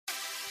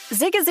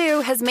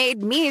Zigazoo has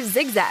made me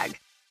zigzag.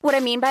 What I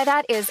mean by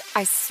that is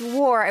I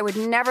swore I would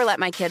never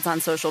let my kids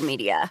on social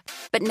media,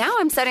 but now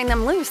I'm setting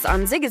them loose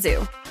on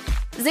Zigazoo.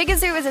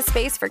 Zigazoo is a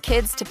space for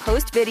kids to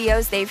post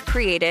videos they've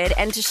created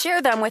and to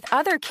share them with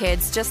other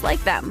kids just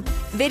like them.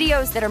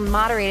 Videos that are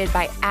moderated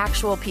by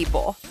actual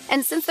people.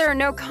 And since there are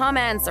no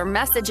comments or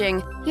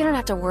messaging, you don't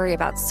have to worry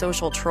about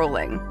social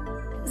trolling.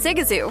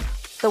 Zigazoo,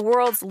 the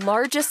world's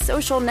largest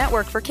social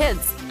network for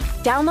kids.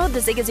 Download the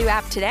Zigazoo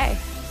app today.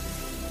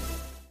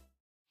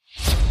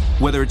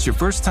 Whether it's your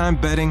first time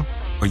betting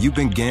or you've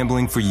been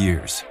gambling for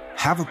years,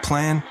 have a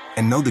plan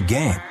and know the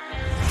game.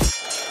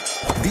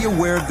 Be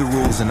aware of the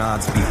rules and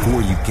odds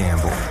before you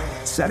gamble.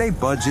 Set a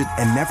budget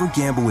and never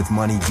gamble with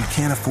money you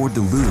can't afford to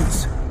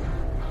lose.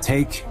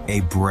 Take a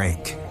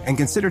break and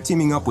consider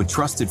teaming up with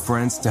trusted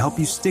friends to help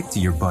you stick to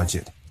your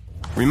budget.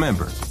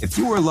 Remember, if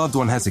you or a loved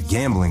one has a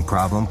gambling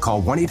problem,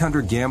 call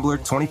 1-800-GAMBLER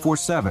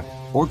 24/7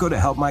 or go to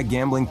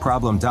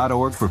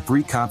helpmygamblingproblem.org for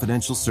free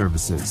confidential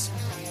services.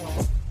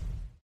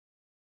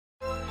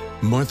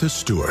 Martha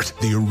Stewart,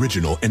 the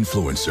original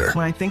influencer.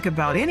 When I think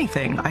about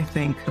anything, I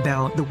think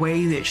about the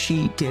way that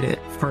she did it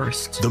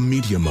first. The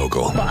media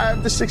mogul.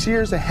 5 to 6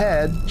 years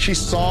ahead, she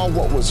saw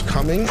what was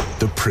coming.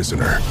 The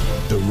prisoner.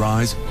 The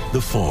rise,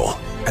 the fall,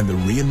 and the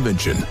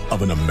reinvention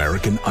of an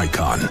American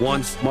icon.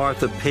 Once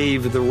Martha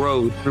paved the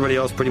road, everybody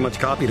else pretty much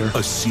copied her.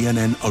 A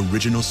CNN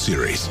original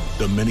series,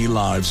 The Many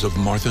Lives of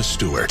Martha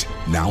Stewart,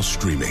 now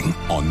streaming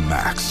on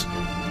Max.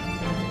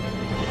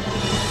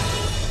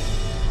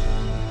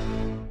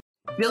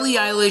 Billie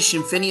Eilish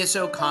and Phineas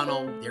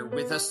O'Connell, they're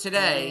with us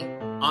today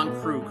on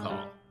Crew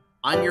Call.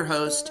 I'm your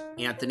host,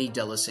 Anthony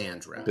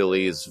D'Alessandro.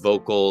 Billie's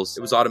vocals,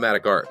 it was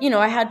automatic art. You know,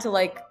 I had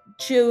to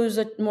choose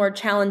a more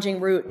challenging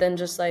route than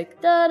just da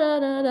da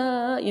da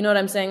da. You know what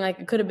I'm saying?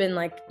 It could have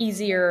been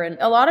easier. And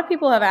a lot of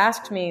people have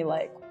asked me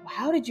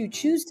how did you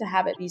choose to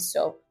have it be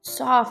so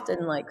soft and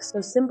so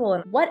simple?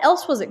 And what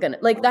else was it gonna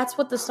that's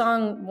what the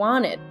song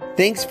wanted.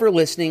 Thanks for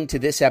listening to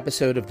this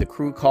episode of the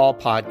Crew Call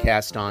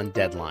podcast on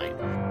Deadline.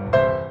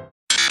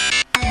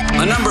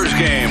 A Numbers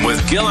Game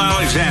with Gil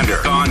Alexander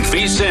on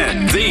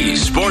VSiN, the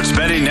Sports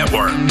Betting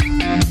Network.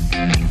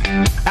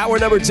 Hour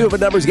number 2 of A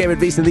Numbers Game at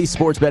VSiN, the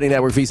Sports Betting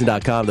Network,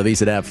 VSiN.com, the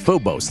VSiN app,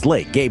 Fubo,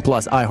 Slate, Game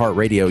Plus,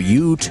 iHeartRadio,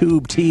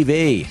 YouTube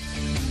TV.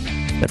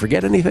 Did I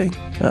forget anything?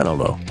 I don't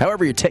know.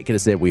 However you're taking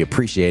us in, we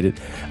appreciate it.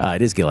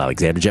 It is Gil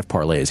Alexander. Jeff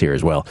Parlay is here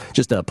as well.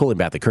 Just pulling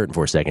back the curtain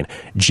for a second.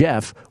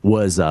 Jeff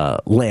was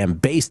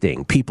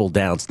lambasting people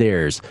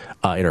downstairs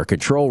in our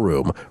control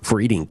room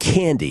for eating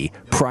candy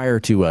prior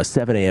to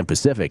 7 a.m.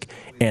 Pacific.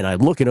 And I'm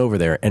looking over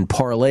there, and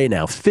Parlay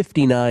now,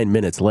 59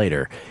 minutes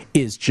later,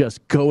 is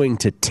just going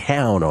to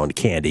town on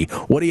candy.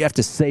 What do you have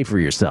to say for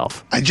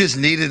yourself? I just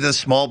needed a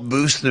small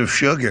boost of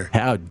sugar.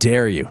 How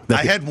dare you?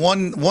 I had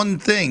one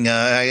thing.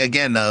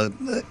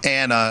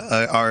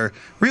 Anna, our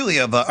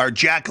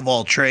jack of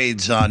all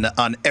trades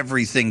on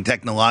everything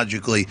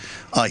technologically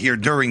here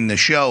during the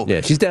show. Yeah,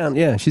 she's down.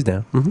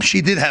 Mm-hmm.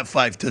 She did have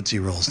 5 Tootsie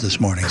Rolls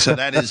this morning, so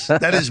that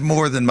is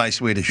more than my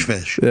Swedish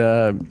fish.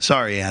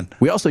 Sorry, Ann.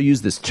 We also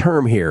use this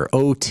term here,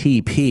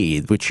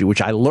 OTP,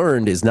 which I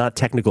learned is not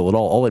technical at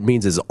all. All it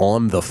means is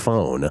on the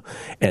phone.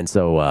 And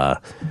so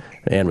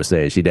Ann was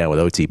saying she's down with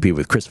OTP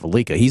with Chris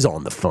Felica. He's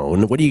on the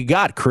phone. What do you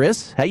got,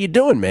 Chris? How you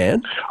doing,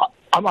 man?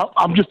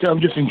 I'm just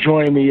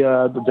enjoying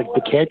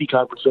the candy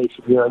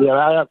conversation here.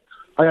 Yeah,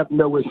 I have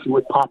no issue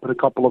with popping a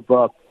couple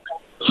of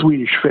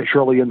Swedish fish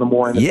early in the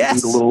morning.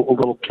 Yes, a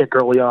little kick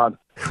early on,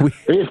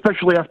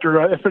 especially after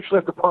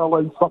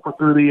Parlay suffered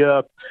through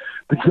the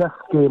Jets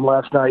game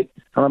last night.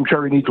 I'm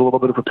sure he needs a little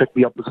bit of a pick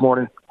me up this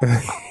morning.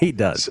 He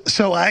does.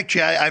 So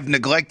actually, I've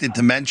neglected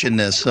to mention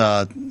this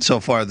so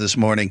far this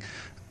morning.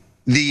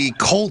 The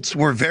Colts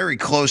were very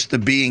close to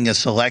being a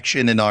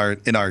selection in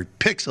our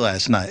picks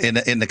last night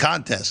in the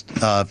contest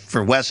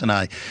for Wes and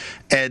I.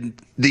 And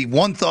the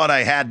one thought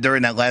I had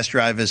during that last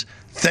drive is,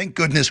 thank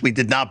goodness we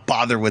did not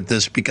bother with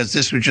this, because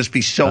this would just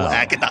be so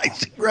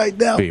agonizing right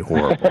now. Be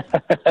horrible.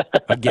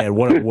 Again,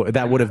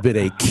 that would have been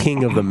a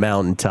king of the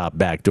mountaintop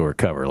backdoor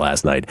cover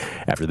last night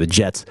after the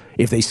Jets.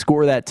 If they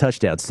score that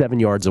touchdown 7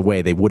 yards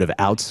away, they would have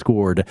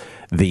outscored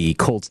the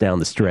Colts down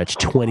the stretch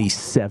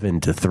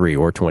 27-3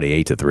 or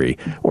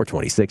 28-3 or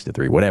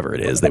 26-3, whatever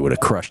it is. They would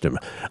have crushed them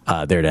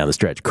there down the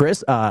stretch.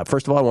 Chris,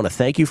 first of all, I want to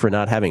thank you for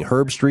not having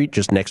Herb Street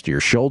just next to your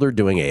shoulder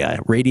doing a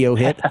radio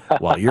hit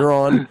while you're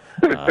on.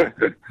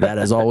 That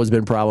has always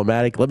been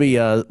problematic. Let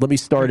me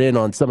start in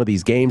on some of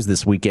these games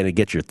this weekend and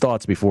get your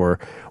thoughts before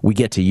we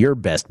get to your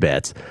best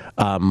bets.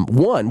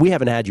 One, we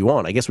haven't had you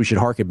on. I guess we should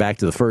harken back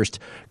to the first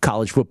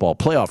college football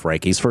playoff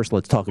rankings. First,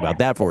 let's talk about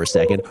that for a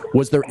second.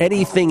 Was there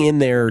anything in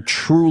there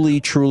truly,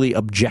 truly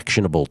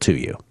objectionable to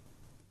you?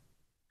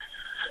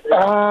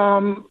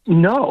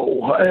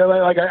 No.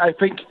 I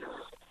think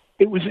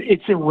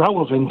it's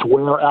irrelevant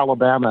where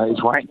Alabama is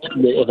ranked.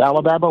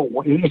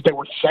 If they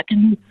were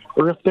second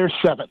or if they're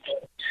seventh.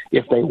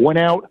 If they went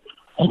out,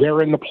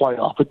 they're in the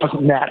playoff. It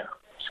doesn't matter.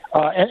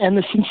 And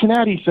the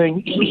Cincinnati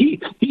thing,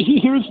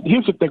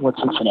 here's the thing with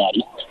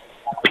Cincinnati.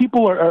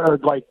 People are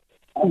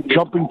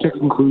jumping to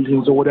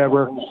conclusions or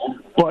whatever.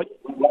 but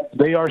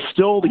they are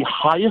still the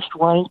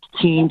highest-ranked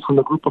team from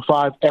the Group of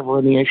Five ever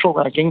in the national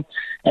ranking,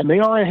 and they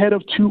are ahead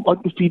of 2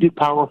 undefeated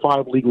Power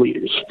 5 league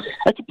leaders.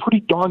 That's a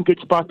pretty darn good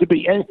spot to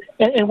be.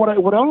 And what I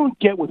don't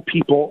get with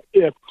people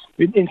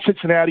in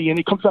Cincinnati, and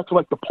it comes back to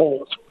like the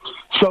polls.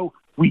 So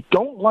we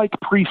don't like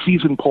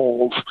preseason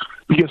polls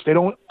because they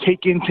don't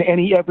take into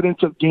any evidence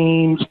of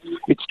games.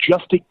 It's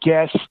just a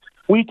guess.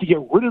 We need to get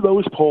rid of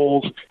those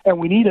polls, and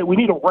we need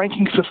a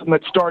ranking system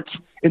that starts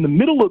in the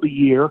middle of the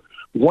year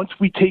once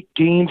we take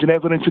games and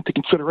evidence into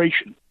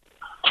consideration.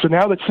 So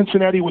now that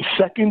Cincinnati was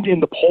second in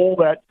the poll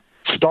that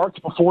starts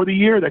before the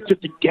year, that's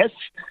just a guess,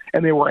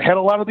 and they were ahead of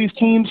a lot of these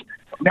teams.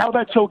 Now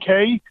that's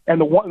okay, and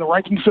the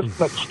ranking system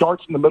that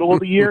starts in the middle of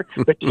the year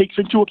that takes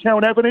into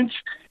account evidence,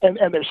 and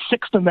they're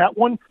sixth in that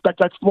one, that's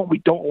the one we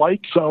don't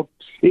like. So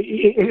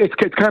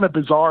it's kind of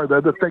bizarre,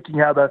 the thinking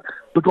how the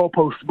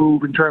goalposts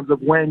move in terms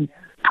of when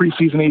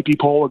preseason AP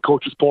poll and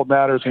coaches poll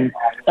matters,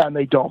 and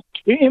they don't.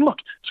 And look,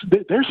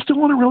 they're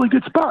still in a really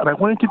good spot. I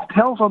went into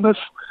details on this.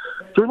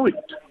 Certainly,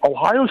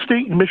 Ohio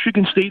State and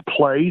Michigan State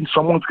play, and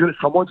someone's going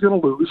to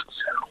lose.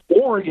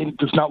 Oregon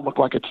does not look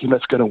like a team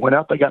that's going to win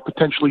out. They got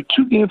potentially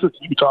 2 games with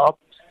Utah,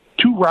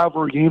 2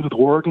 rivalry games with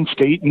Oregon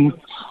State and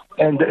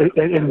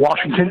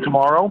Washington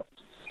tomorrow,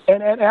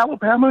 and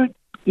Alabama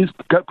is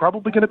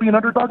probably going to be an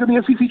underdog in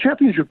the SEC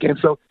championship game.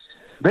 So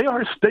they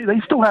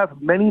still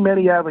have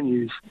many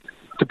avenues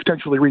to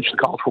potentially reach the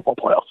college football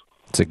playoffs.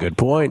 It's a good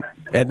point.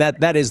 And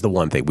that is the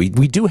one thing. We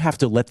do have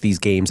to let these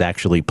games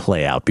actually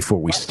play out before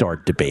we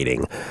start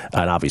debating.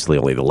 And obviously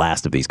only the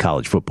last of these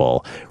college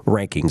football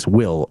rankings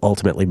will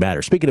ultimately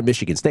matter. Speaking of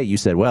Michigan State, you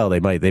said, well,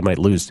 they might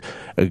lose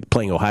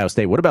playing Ohio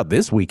State. What about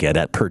this weekend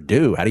at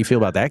Purdue? How do you feel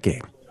about that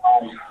game?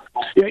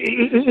 Yeah,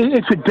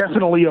 it's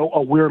definitely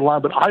a weird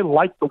line, but I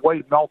like the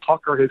way Mel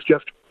Tucker has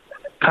just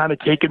kind of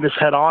taken this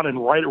head on,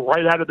 and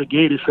right out of the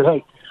gate he said,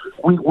 hey,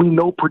 we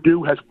know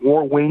Purdue has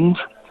more wins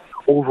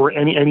over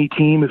any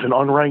team as an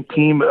unranked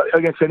team,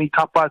 against any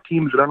top 5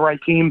 team as an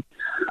unranked team.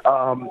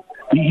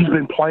 He's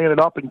been playing it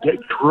up and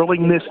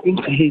drilling this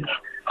into his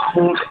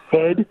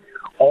head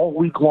all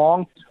week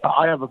long.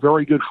 I have a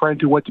very good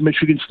friend who went to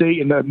Michigan State,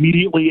 and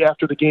immediately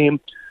after the game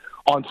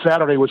on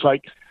Saturday was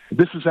like,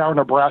 this is our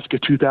Nebraska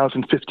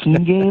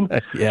 2015 game.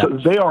 Yeah. So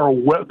they are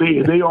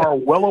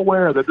well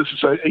aware that this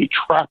is a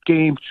trap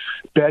game,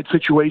 bad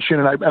situation,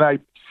 and I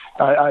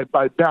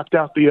backed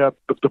out the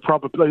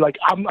probability. Like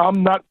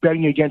I'm not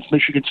betting against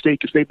Michigan State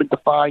because they've been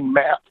defying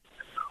math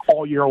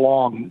all year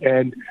long.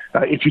 And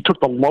if you took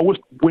the lowest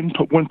win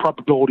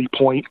probability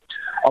point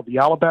of the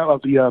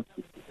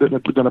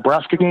the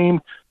Nebraska game,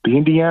 the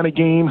Indiana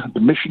game,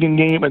 the Michigan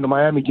game, and the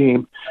Miami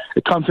game,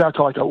 it comes out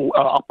to like a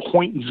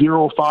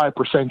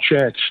 0.05%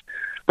 chance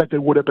that they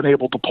would have been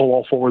able to pull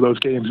all 4 of those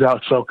games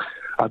out. So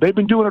they've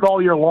been doing it all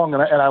year long,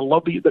 and I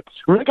love I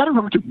got to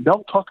remember too,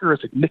 Mel Tucker is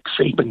a Nick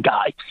Saban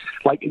guy.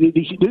 Like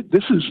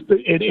this is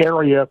an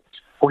area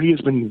where he has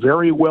been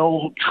very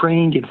well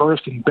trained and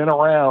versed and been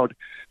around,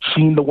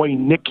 seeing the way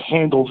Nick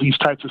handles these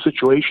types of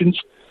situations.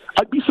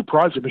 I'd be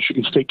surprised if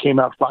Michigan State came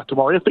out flat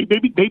tomorrow. If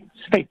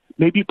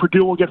maybe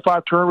Purdue will get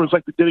 5 turnovers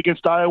like they did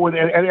against Iowa,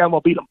 and they'll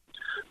beat them.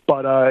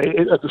 But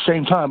at the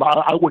same time,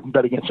 I wouldn't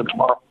bet against them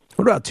tomorrow.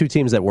 What about 2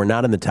 teams that were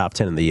not in the top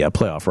 10 in the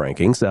playoff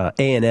rankings?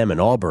 A&M and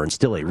Auburn,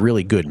 still a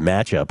really good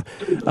matchup.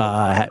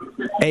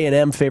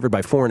 A&M favored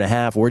by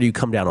 4.5. Where do you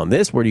come down on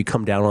this? Where do you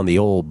come down on the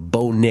old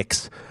Bo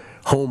Nix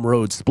home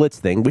road splits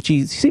thing, which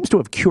he seems to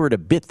have cured a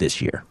bit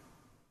this year?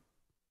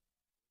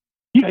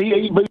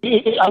 Yeah, but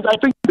I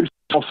think there's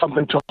still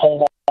something to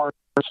hold on.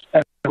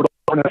 And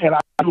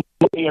I'm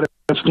looking at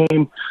this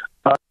game.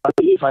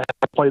 If I had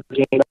to play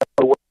the game,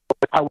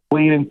 I would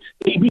lean in.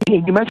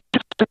 You mentioned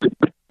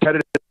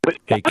competitive.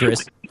 Hey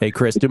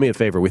Chris, do me a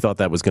favor. We thought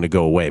that was going to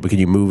go away, but can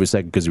you move a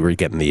second because we were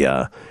getting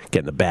the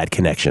bad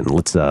connection.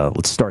 Let's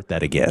start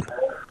that again.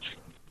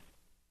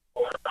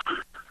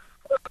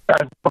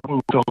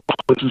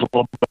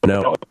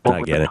 No,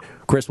 not getting it.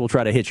 Chris, we'll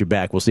try to hit you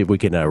back. We'll see if we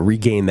can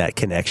regain that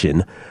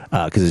connection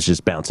because it's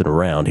just bouncing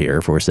around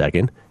here for a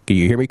second. Can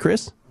you hear me,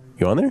 Chris?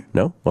 You on there?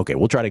 No? Okay,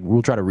 we'll try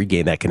to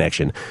regain that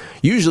connection.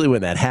 Usually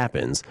when that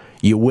happens,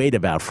 you wait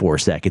about 4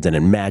 seconds and it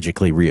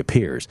magically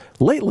reappears.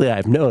 Lately,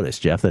 I've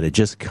noticed, Jeff, that it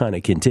just kind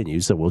of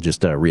continues, so we'll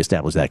just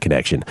reestablish that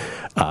connection.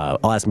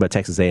 I'll ask him about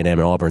Texas A&M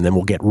and Auburn, and then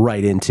we'll get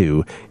right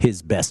into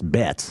his best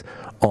bets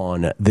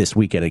on this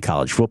weekend in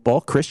college football.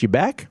 Chris, you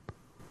back?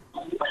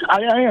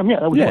 I am, yeah.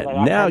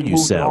 Now you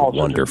sound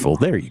wonderful.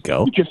 There you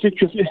go.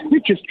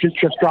 It just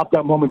dropped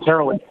out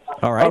momentarily.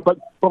 All right. But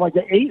like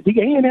the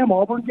A&M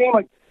Auburn game,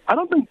 like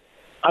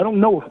I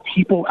don't know if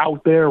people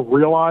out there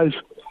realize,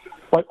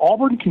 like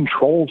Auburn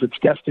controls its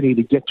destiny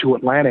to get to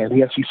Atlanta in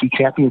the SEC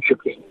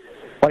championship game.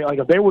 Like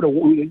if they were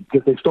to,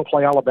 because they still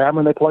play Alabama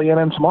and they play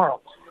A&M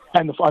tomorrow,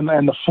 and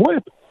the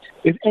flip,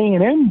 if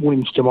A&M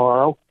wins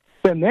tomorrow,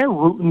 then they're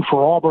rooting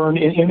for Auburn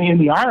in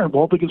the Iron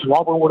Bowl because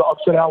Auburn would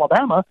upset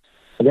Alabama,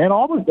 and then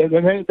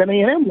then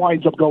A&M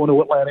winds up going to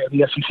Atlanta in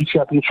the SEC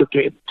championship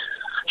game.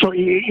 So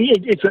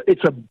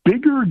it's a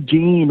bigger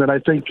game than I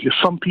think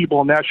some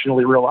people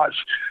nationally realize.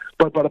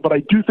 But I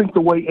do think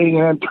the way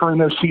A&M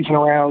turned their season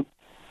around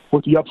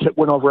with the upset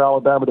win over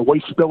Alabama, the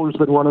way Spiller's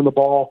been running the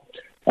ball,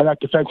 and that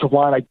defensive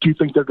line, I do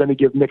think they're going to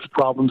give Nick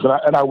problems,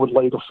 and I would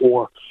lay the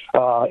 4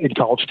 in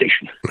College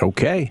Station.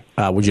 Okay.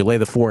 Would you lay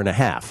the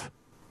 4.5?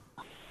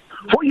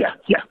 Yeah.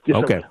 Yes,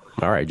 okay.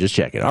 All right, just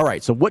checking. All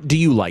right, so what do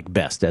you like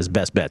best as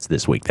best bets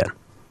this week then?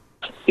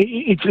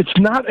 It's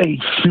not a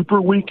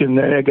super week, and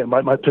again,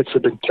 my picks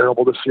have been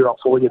terrible this year. I'll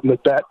fully admit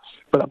that.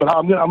 But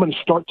I'm going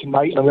to start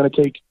tonight, and I'm going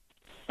to take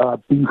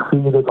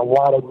BC. There's a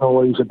lot of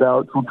noise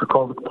about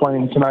Vukovic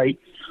playing tonight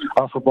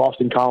for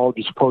Boston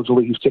College.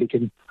 Supposedly, he's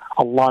taken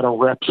a lot of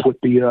reps with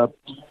the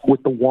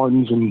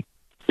ones, and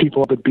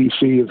people up at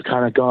BC have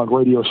kind of gone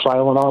radio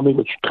silent on me,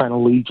 which kind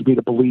of leads me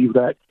to believe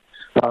that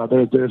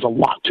there's a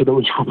lot to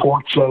those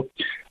reports. So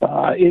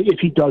if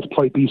he does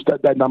play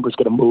BC, that number's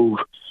going to move.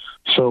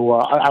 So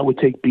I would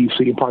take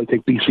BC and probably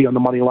take BC on the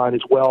money line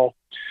as well.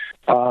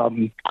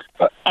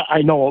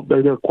 I know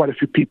there are quite a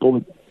few people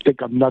that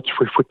think I'm nuts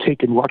for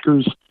taking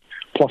Rutgers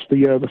plus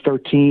the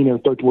 13 or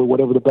 13,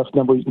 whatever the best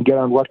number you can get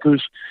on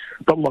Rutgers.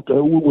 But look,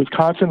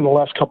 Wisconsin in the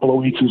last couple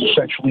of weeks has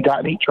essentially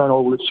gotten 8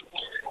 turnovers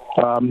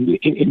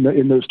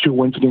in those 2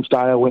 wins against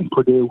Iowa and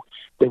Purdue.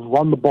 They've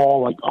run the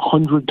ball like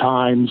 100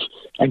 times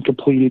and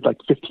completed like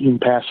 15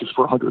 passes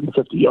for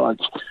 150 yards.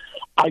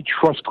 I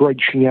trust Greg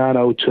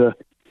Schiano to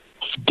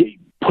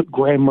put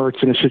Graham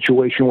Mertz in a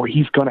situation where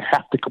he's going to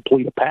have to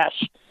complete a pass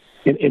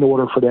in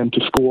order for them to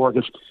score.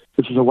 This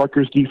is a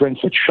Rutgers defense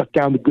that shut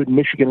down the good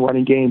Michigan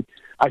running game.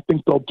 I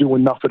think they'll do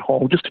enough at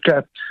home just to kind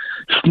of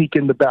sneak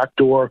in the back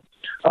door.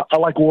 I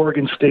like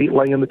Oregon State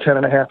laying the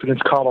 10.5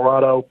 against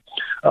Colorado.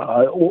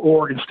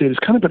 Oregon State has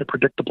kind of been a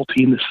predictable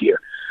team this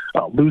year,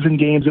 losing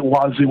games at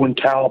Wazoo and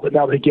Cal, but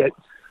now they get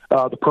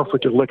the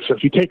perfect elixir.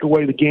 If you take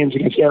away the games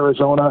against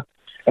Arizona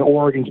and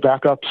Oregon's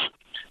backups,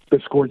 they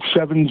scored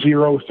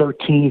 7-0,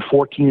 13,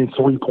 14, and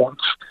 3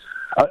 points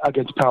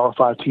against Power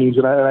 5 teams.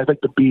 And I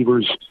think the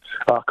Beavers,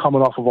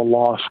 coming off of a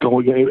loss,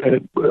 going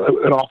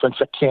an offense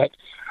that can't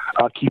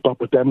keep up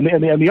with them.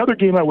 And the other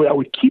game I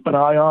would keep an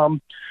eye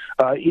on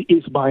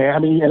is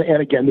Miami.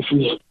 And again, this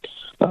is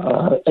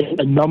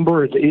a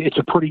number. It's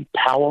a pretty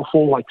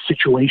powerful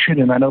situation.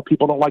 And I know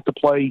people don't like to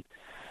play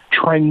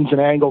trends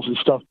and angles and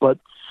stuff, but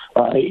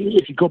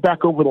if you go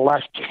back over the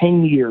last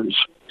 10 years,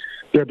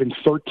 there have been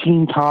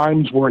 13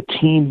 times where a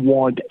team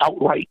won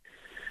outright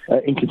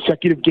in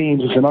consecutive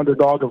games as an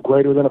underdog of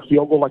greater than a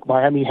field goal, like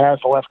Miami has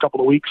the last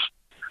couple of weeks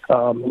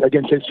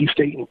against NC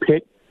State and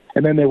Pitt.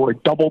 And then they were a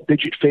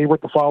double-digit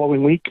favorite the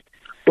following week.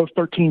 Those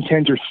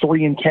 13-10s are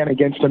 3-10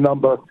 against a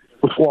number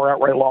with 4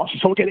 outright losses.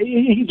 So again,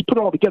 you put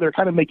it all together, it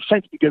kind of makes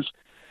sense because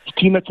it's a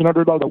team that's an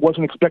underdog that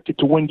wasn't expected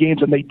to win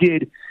games, and they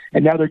did,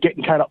 and now they're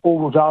getting kind of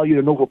overvalued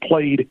and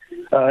overplayed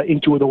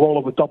into the role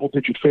of a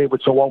double-digit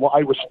favorite. So while I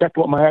respect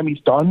what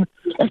Miami's done,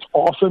 it's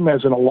awesome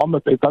as an alum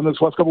that they've done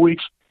this last couple of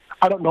weeks,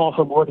 I don't know if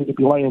I'm worthy to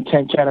be laying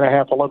 10,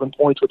 10.5, 11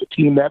 points with a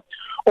team that,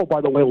 oh,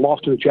 by the way,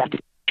 lost to the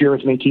Jackets here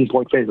as an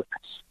 18-point favorite.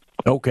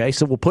 Okay,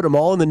 so we'll put them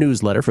all in the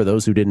newsletter for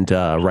those who didn't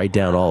write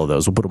down all of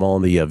those. We'll put them all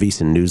in the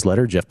VSiN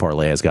newsletter. Jeff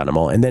Parlay has gotten them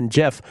all. And then,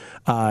 Jeff,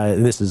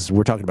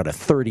 we're talking about a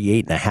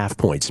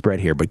 38.5-point spread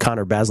here, but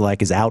Connor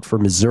Bazelak is out for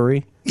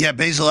Missouri. Yeah,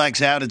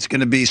 Bazelak's out. It's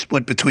going to be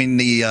split between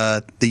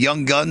the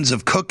young guns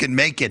of Cook and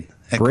Macon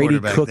at Brady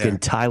quarterback Cook there.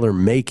 and Tyler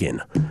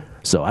Macon.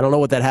 So I don't know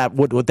what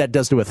that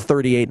does to a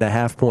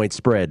 38.5-point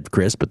spread,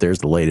 Chris, but there's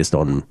the latest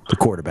on the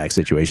quarterback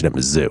situation at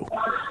Mizzou.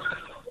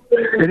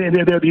 And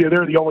they're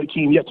the only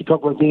team yet to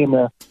cover a game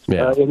in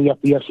the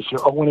FBS this year.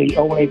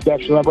 0-8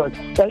 dash number.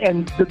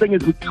 And the thing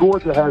is,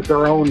 Georgia has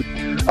their own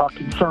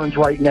concerns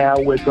right now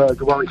with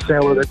Jabari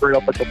Sailor, their great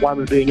offensive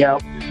lineman, being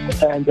out,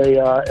 and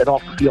an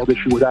off-the-field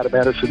issue with Adam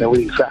Anderson, their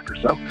leading factor.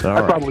 So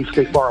I'd probably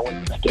stay far away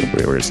from that game.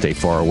 We're going to stay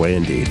far away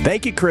indeed.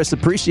 Thank you, Chris.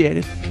 Appreciate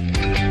it.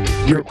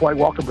 You're quite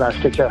welcome, guys.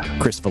 Take care.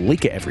 Chris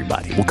Felica,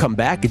 everybody. We'll come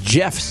back.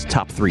 Jeff's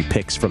top 3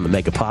 picks from the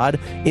Megapod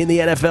in the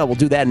NFL. We'll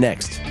do that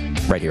next,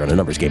 right here on the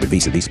Numbers Game at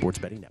VSiN, the Sports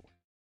Betting Network.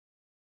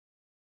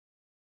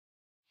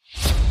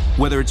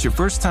 Whether it's your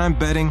first time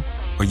betting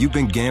or you've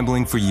been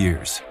gambling for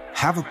years,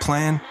 have a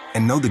plan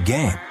and know the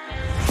game.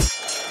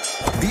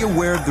 Be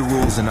aware of the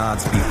rules and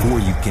odds before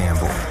you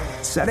gamble.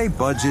 Set a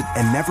budget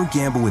and never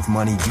gamble with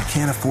money you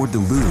can't afford to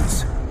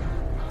lose.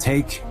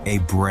 Take a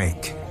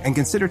break and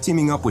consider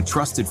teaming up with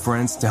trusted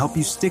friends to help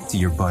you stick to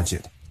your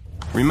budget.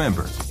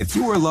 Remember, if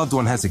you or a loved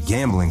one has a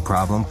gambling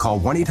problem,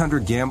 call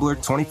 1-800-GAMBLER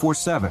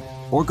 24/7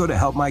 or go to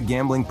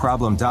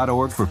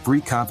helpmygamblingproblem.org for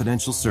free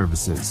confidential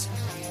services.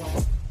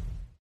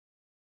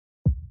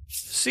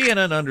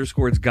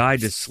 CNN_'s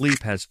Guide to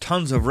Sleep has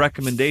tons of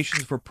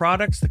recommendations for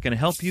products that can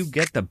help you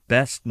get the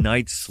best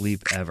night's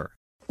sleep ever.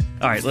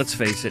 All right, let's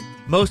face it,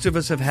 most of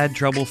us have had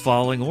trouble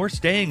falling or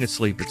staying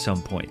asleep at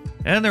some point,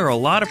 and there are a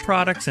lot of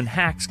products and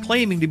hacks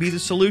claiming to be the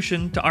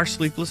solution to our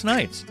sleepless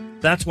nights.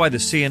 That's why the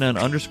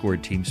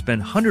CNN_ team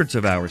spend hundreds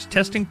of hours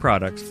testing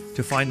products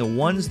to find the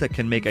ones that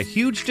can make a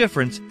huge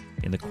difference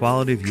in the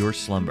quality of your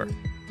slumber.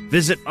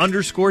 Visit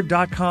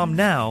underscore.com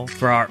now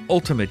for our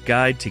ultimate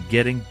guide to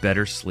getting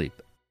better sleep.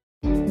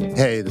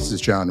 Hey, this is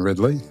John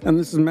Ridley. And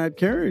this is Matt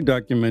Carey,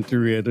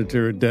 documentary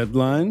editor at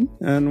Deadline.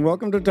 And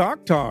welcome to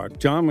Doc Talk.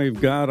 John, we've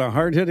got a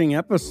hard-hitting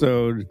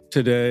episode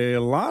today.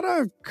 A lot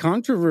of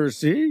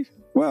controversy.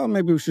 Well,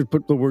 maybe we should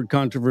put the word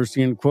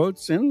controversy in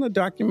quotes in the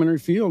documentary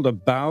field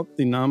about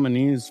the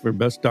nominees for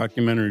Best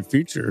Documentary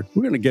Feature.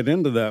 We're going to get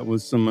into that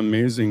with some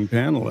amazing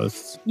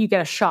panelists. You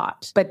get a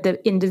shot, but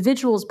the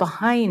individuals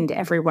behind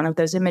every one of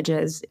those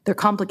images, they're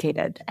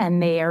complicated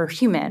and they are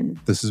human.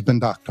 This has been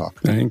Doc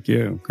Talk. Thank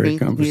you. Great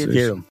conversation.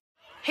 You.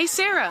 Hey,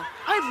 Sarah,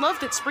 I love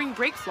that spring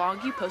break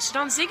vlog you posted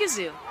on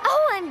Zigazoo.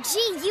 OMG,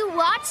 you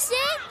watched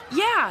it?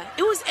 Yeah,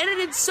 it was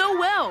edited so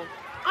well.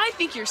 I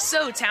think you're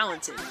so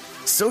talented.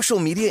 Social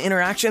media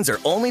interactions are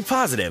only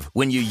positive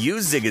when you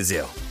use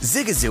Zigazoo.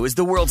 Zigazoo is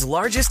the world's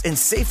largest and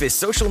safest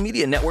social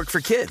media network for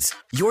kids.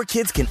 Your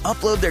kids can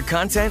upload their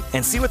content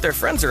and see what their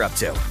friends are up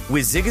to.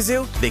 With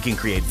Zigazoo, they can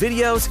create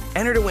videos,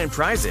 enter to win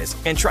prizes,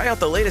 and try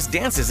out the latest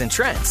dances and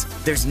trends.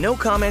 There's no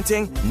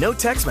commenting, no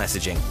text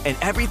messaging, and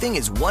everything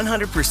is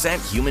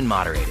 100% human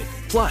moderated.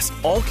 Plus,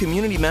 all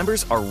community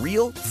members are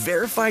real,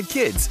 verified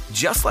kids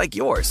just like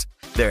yours.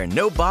 There are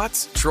no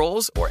bots,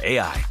 trolls, or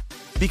AI.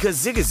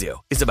 Because Zigazoo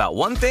is about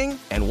one thing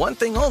and one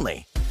thing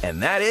only,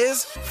 and that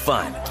is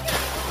fun.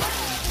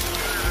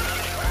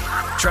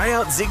 Try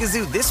out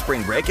Zigazoo this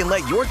spring break and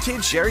let your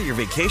kids share your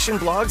vacation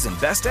blogs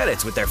and best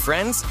edits with their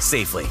friends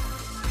safely.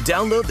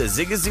 Download the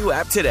Zigazoo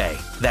app today.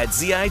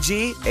 That's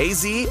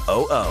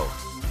Zigazoo.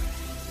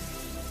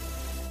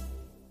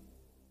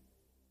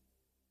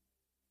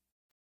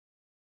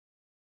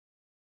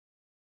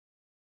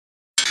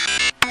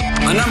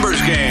 A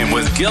Numbers Game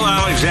with Gil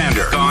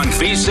Alexander on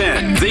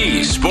VSiN,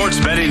 the Sports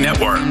Betting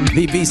Network.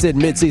 The VSiN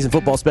midseason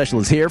football special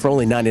is here for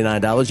only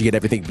 $99. You get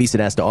everything VSiN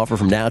has to offer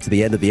from now to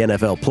the end of the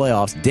NFL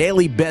playoffs.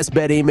 Daily best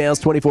bet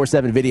emails,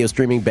 24/7 video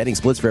streaming, betting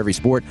splits for every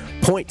sport,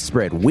 point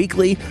spread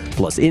weekly,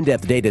 plus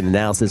in-depth data and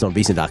analysis on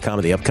VSiN.com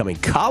and the upcoming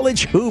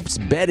College Hoops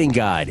betting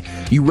guide.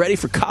 You ready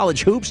for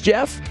college hoops,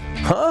 Jeff?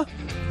 Huh?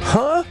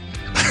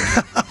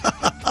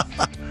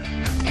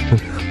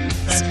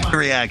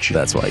 Reaction.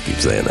 That's why I keep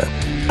saying that.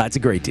 It's a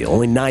great deal.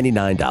 Only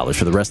 $99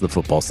 for the rest of the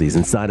football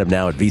season. Sign up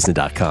now at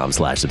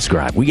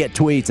VSiN.com/subscribe. We get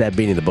tweets at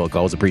Beating the Book.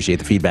 Always appreciate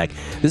the feedback.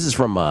 This is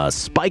from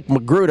Spike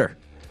Magruder.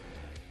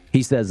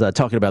 He says,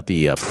 talking about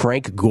the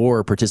Frank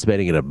Gore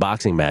participating in a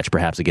boxing match,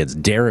 perhaps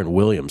against Darren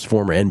Williams,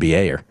 former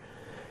NBAer.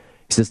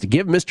 He says, to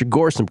give Mr.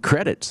 Gore some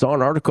credit, saw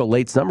an article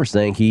late summer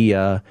saying he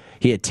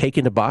had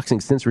taken to boxing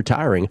since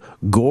retiring.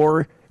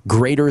 Gore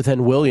greater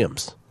than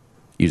Williams,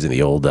 using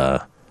the old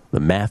the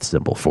math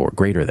symbol for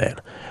greater than.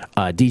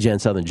 D-Gen,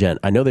 Southern Gen,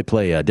 I know they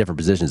play different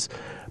positions.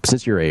 But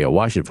since you're a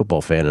Washington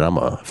football fan and I'm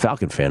a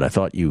Falcon fan, I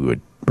thought you would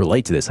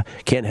relate to this.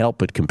 Can't help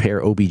but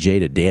compare OBJ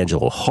to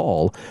D'Angelo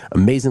Hall.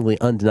 Amazingly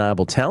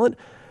undeniable talent,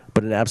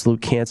 but an absolute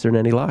cancer in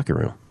any locker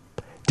room.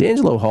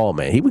 D'Angelo Hall,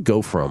 man, he would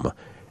go from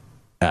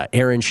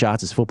Aaron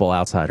Schatz' Football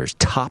Outsiders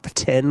top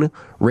 10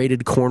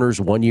 rated corners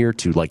one year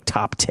to like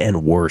top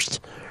 10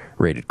 worst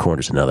rated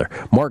corners another.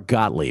 Mark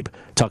Gottlieb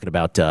talking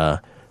about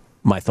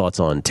my thoughts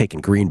on taking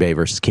Green Bay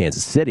versus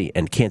Kansas City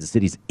and Kansas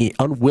City's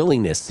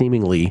unwillingness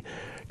seemingly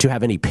to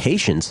have any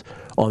patience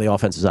on the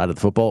offensive side of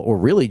the football or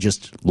really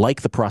just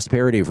like the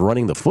prosperity of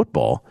running the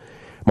football.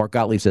 Mark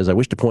Gottlieb says, I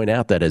wish to point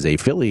out that as a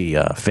Philly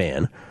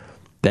fan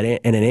and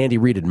an Andy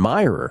Reid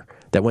admirer,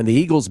 that when the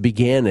Eagles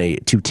began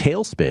to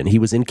tailspin, he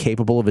was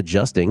incapable of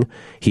adjusting.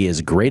 He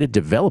is great at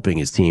developing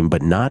his team,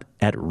 but not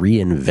at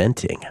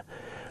reinventing.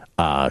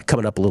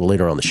 Coming up a little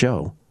later on the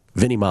show,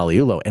 Vinny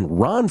Magliulo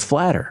and Ron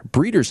Flatter,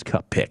 Breeders'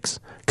 Cup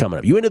picks coming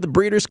up. You into the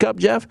Breeders' Cup,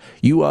 Jeff?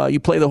 You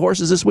play the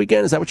horses this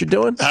weekend? Is that what you're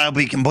doing? I'll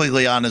be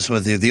completely honest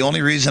with you. The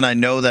only reason I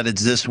know that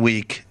it's this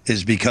week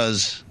is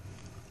because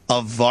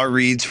of our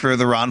reads for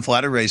the Ron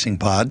Flatter Racing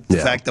Pod. The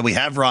fact that we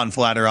have Ron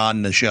Flatter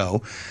on the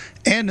show.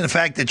 And the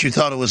fact that you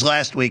thought it was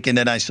last week and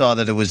then I saw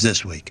that it was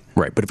this week.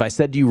 Right, but if I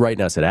said to you right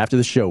now, after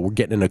the show, we're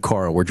getting in a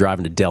car and we're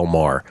driving to Del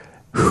Mar,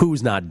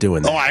 who's not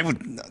doing that? Oh, I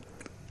would.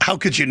 How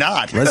could you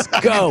not? Let's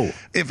go.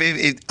 If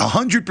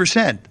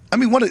 100%.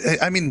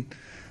 I mean,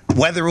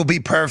 weather will be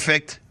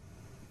perfect.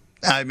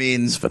 I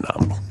mean, it's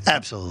phenomenal.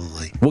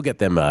 Absolutely. We'll get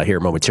them here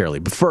momentarily.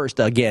 But first,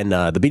 again,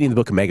 the Beating the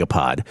Book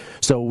Megapod.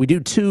 So we do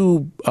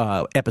 2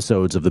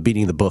 episodes of the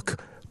Beating the Book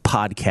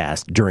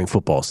podcast during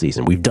football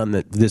season. We've done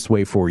that this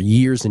way for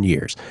years and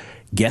years.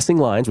 Guessing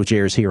Lines, which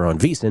airs here on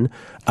VSiN.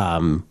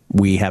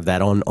 We have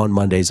that on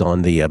Mondays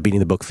on the Beating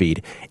the Book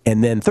feed.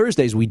 And then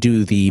Thursdays we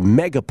do the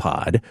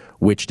Megapod,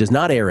 which does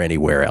not air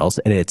anywhere else.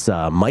 And it's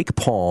Mike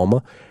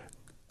Palm,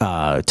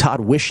 Todd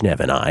Wishnev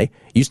and I.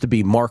 Used to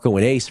be Marco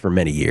and Ace for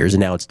many years,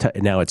 and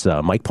now it's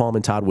Mike Palm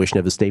and Todd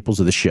Wishnev, the staples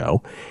of the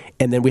show.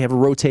 And then we have a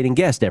rotating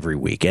guest every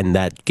week, and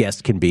that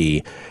guest can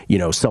be,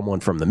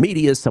 someone from the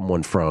media,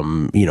 someone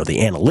from, the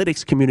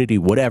analytics community,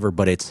 whatever.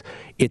 But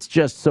it's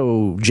just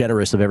so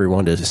generous of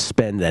everyone to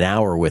spend an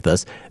hour with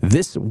us.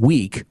 This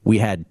week we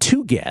had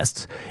 2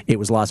 guests. It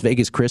was Las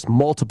Vegas Chris,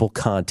 multiple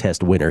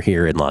contest winner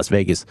here in Las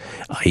Vegas.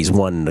 He's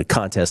won the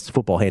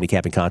football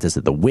handicapping contest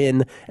at the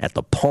Wynn, at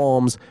the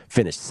Palms,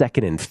 finished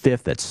second and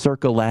fifth at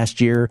Circa last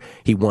year.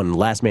 He won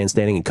last man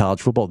standing in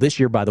college football. This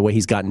year, by the way,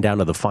 he's gotten down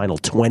to the final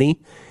 20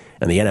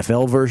 and the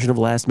NFL version of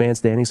last man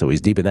standing, so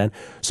he's deep in that.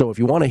 So if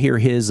you want to hear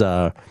his,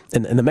 and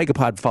the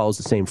Megapod follows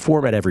the same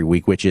format every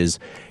week, which is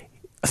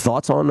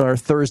thoughts on our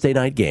Thursday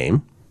night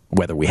game,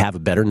 whether we have a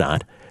bet or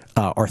not,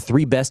 our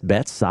 3 best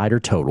bets, side or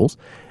totals,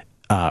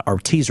 our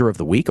teaser of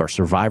the week, our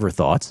survivor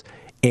thoughts,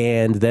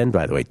 and then,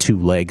 by the way,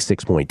 2-leg,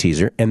 6-point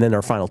teaser. And then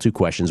our final 2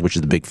 questions, which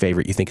is the big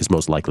favorite you think is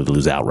most likely to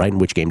lose outright, and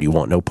which game do you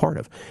want no part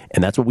of?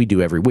 And that's what we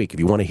do every week. If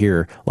you want to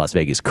hear Las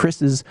Vegas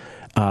Chris's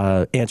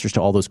answers to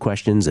all those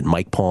questions, and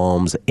Mike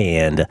Palm's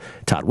and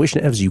Todd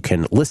Wishnev's, you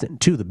can listen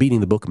to the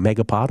Beating the Book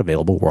Megapod,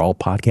 available where all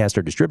podcasts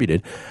are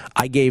distributed.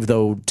 I gave,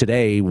 though,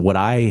 today what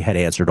I had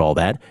answered all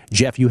that.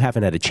 Jeff, you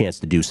haven't had a chance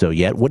to do so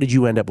yet. What did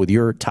you end up with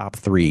your top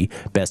 3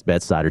 best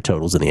bets, side or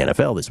totals in the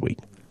NFL this week?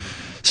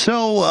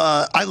 So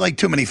I like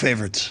too many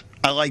favorites.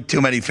 I like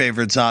too many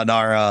favorites on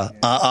our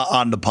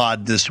on the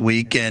pod this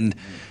week. And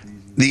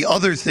the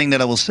other thing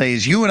that I will say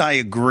is you and I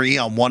agree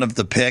on one of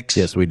the picks.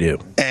 Yes, we do.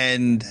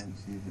 And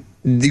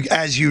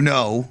as you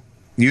know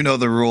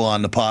the rule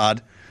on the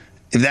pod.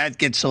 If that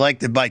gets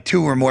selected by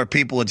 2 or more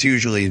people, it's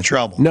usually in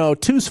trouble. No,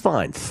 2's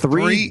fine.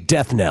 3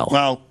 death knell.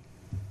 Well,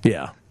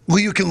 yeah. Well,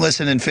 you can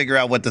listen and figure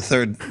out what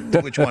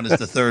which one is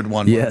the third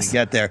one when we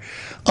get there.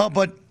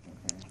 But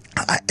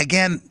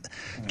again,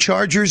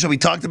 Chargers, we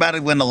talked about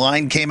it when the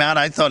line came out.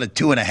 I thought at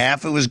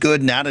 2.5 it was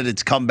good. Now that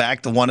it's come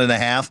back to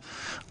 1.5,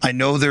 I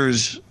know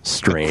there's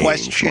a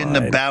question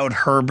about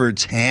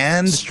Herbert's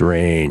hand.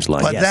 Strange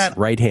line. But yes,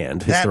 right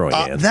hand, his throwing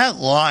hand. That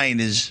line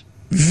is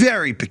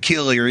very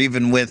peculiar,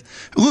 even with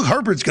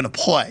Herbert's going to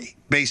play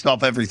based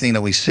off everything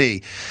that we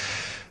see.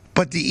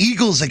 But the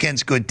Eagles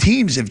against good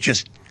teams have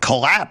just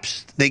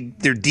collapsed.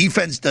 Their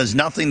defense does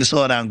nothing to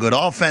slow down good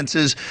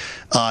offenses.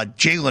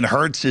 Jalen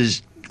Hurts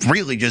has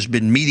really just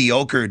been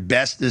mediocre at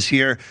best this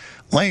year.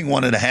 Laying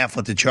 1.5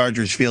 with the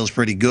Chargers feels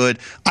pretty good.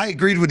 I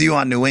agreed with you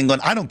on New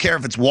England. I don't care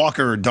if it's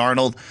Walker or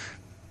Darnold.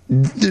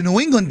 The New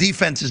England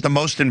defense is the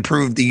most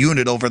improved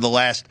unit over the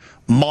last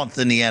month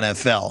in the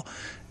NFL.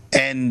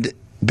 And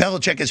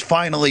Belichick has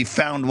finally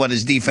found what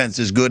his defense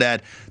is good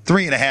at.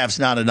 3.5 is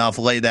not enough.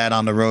 Lay that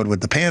on the road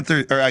with the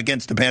Panthers, or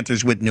against the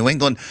Panthers with New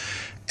England.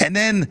 And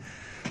then,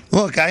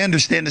 look, I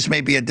understand this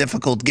may be a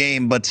difficult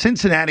game, but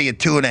Cincinnati at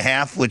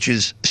 2.5, which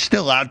is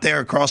still out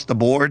there across the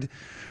board,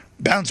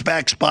 bounce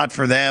back spot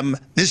for them.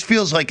 This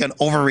feels like an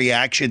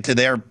overreaction to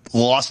their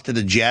loss to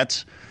the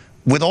Jets.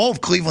 With all of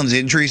Cleveland's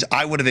injuries,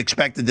 I would have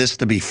expected this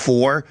to be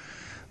 4.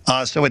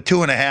 So at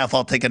 2.5,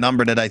 I'll take a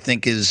number that I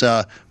think is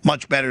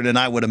much better than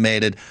I would have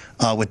made it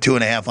with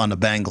 2.5 on the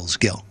Bengals,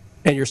 Gil.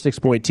 And your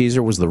 6-point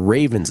teaser was the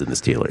Ravens and the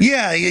Steelers.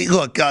 Yeah,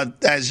 look,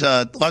 as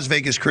Las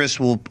Vegas Chris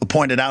will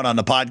point it out on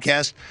the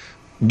podcast,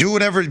 do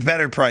whatever's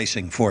better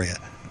pricing for you.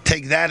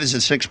 Take that as a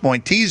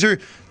 6-point teaser.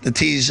 The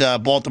tease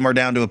Baltimore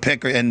down to a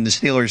pick and the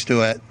Steelers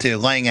to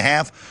laying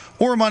 0.5,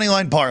 or a money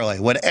line parlay.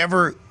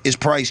 Whatever is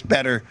priced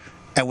better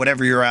at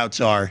whatever your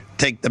outs are,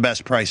 take the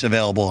best price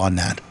available on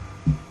that.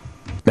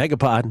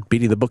 Megapod,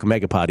 Beating the Book of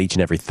Megapod each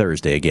and every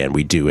Thursday. Again,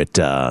 we do it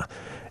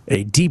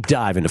a deep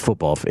dive into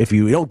football. If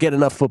you don't get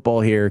enough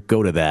football here,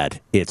 go to that.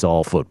 It's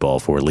all football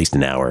for at least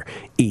an hour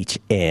each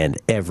and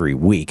every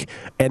week.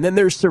 And then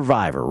there's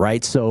Survivor,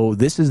 right? So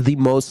this is the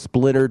most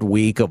splintered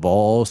week of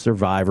all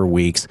Survivor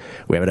weeks.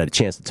 We haven't had a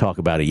chance to talk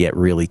about it yet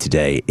really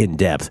today in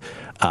depth.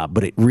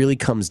 But it really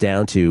comes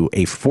down to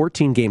a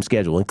 14-game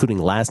schedule, including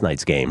last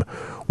night's game,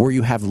 where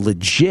you have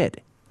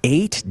legit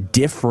 8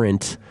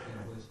 different,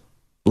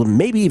 well,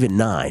 maybe even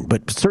 9,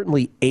 but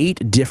certainly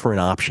 8 different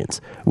options,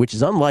 which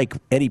is unlike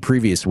any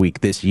previous week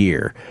this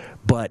year.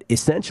 But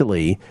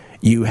essentially,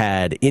 you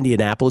had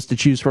Indianapolis to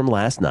choose from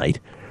last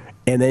night,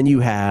 and then you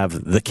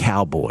have the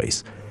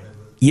Cowboys.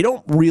 You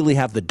don't really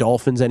have the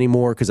Dolphins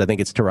anymore because I think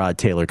it's Tyrod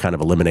Taylor kind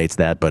of eliminates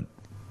that, but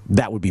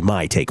that would be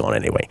my take on it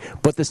anyway.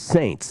 But the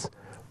Saints,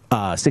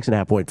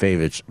 6.5-point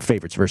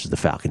favorites versus the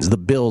Falcons. The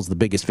Bills, the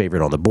biggest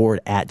favorite on the board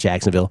at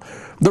Jacksonville.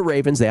 The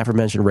Ravens, the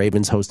aforementioned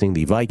Ravens, hosting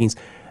the Vikings.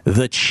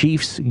 The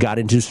Chiefs got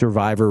into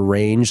Survivor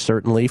range,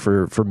 certainly,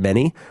 for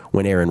many,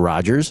 when Aaron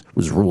Rodgers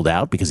was ruled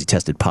out because he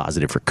tested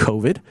positive for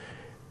COVID.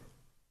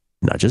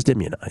 Not just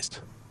immunized.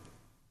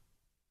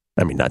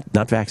 I mean,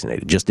 not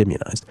vaccinated, just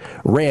immunized.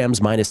 Rams,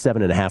 minus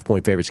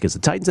 7.5-point favorites against the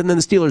Titans, and then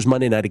the Steelers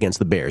Monday night against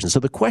the Bears. And so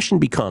the question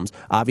becomes,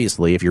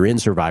 obviously, if you're in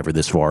Survivor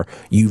this far,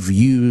 you've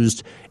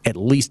used at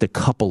least a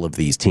couple of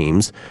these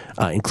teams,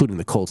 including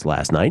the Colts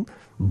last night.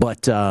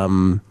 But,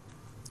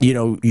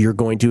 you're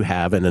going to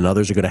have, and then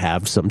others are going to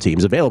have some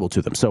teams available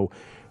to them. So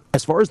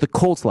as far as the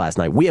Colts last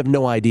night, we have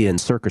no idea in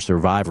Circa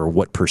Survivor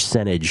what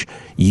percentage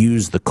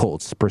used the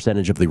Colts,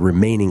 percentage of the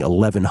remaining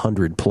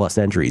 1,100-plus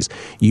entries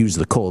used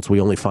the Colts.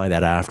 We only find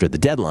that after the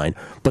deadline.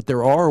 But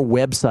there are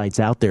websites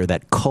out there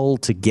that cull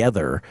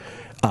together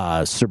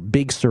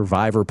big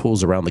Survivor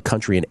pools around the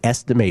country and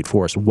estimate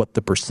for us what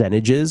the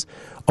percentages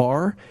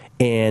are.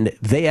 And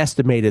they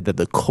estimated that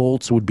the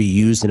Colts would be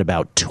used in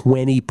about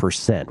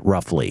 20%,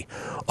 roughly,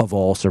 of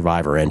all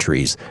Survivor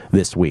entries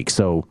this week.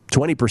 So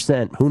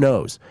 20%, who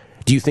knows?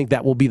 Do you think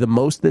that will be the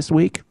most this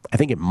week? I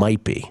think it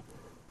might be.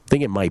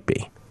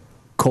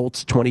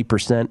 Colts,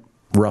 20%,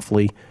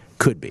 roughly,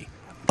 could be.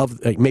 Of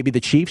maybe the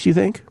Chiefs, you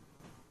think? Do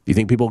you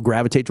think people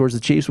gravitate towards the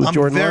Chiefs with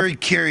Jordan Love? I'm very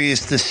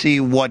curious to see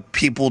what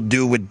people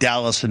do with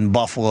Dallas and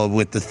Buffalo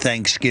with the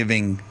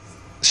Thanksgiving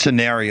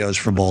scenarios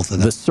for both of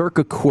them. The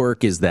Circa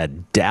quirk is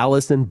that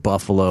Dallas and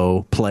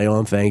Buffalo play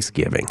on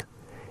Thanksgiving.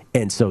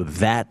 And so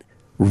that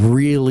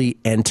really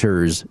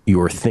enters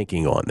your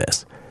thinking on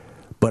this.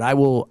 But I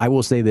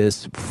will say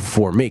this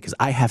for me, because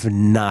I have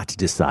not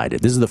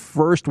decided. This is the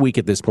first week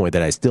at this point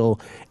that I still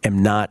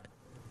am not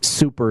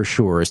super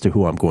sure as to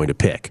who I'm going to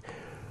pick.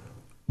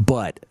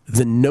 But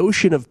the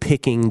notion of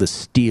picking the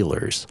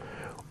Steelers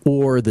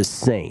or the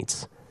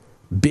Saints,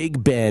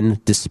 Big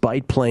Ben,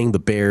 despite playing the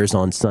Bears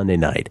on Sunday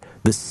night,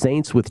 the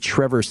Saints with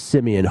Trevor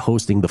Siemian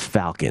hosting the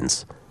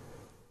Falcons,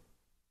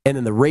 and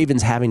then the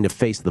Ravens having to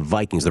face the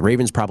Vikings. The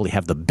Ravens probably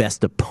have the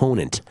best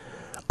opponent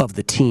of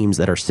the teams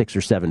that are 6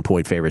 or 7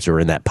 point favorites who are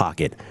in that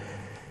pocket.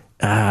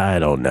 I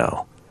don't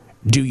know.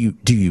 Do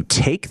you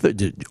take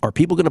are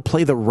people going to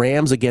play the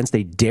Rams against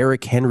a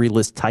Derrick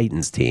Henry-less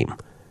Titans team?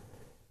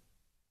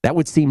 That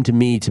would seem to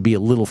me to be a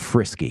little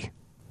frisky.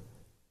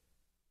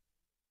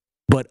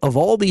 But of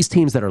all these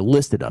teams that are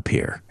listed up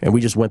here, and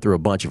we just went through a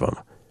bunch of them,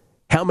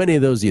 how many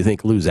of those do you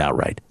think lose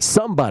outright?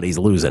 Somebody's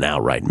losing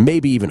outright,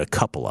 maybe even a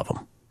couple of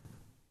them.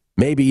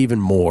 Maybe even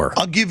more.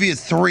 I'll give you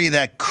 3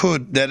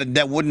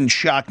 that wouldn't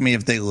shock me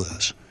if they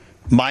lose.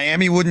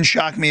 Miami wouldn't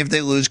shock me if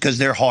they lose because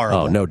they're horrible.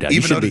 Oh, no doubt.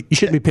 You shouldn't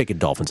be picking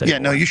Dolphins anymore. Yeah,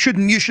 no, you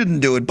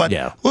shouldn't do it. But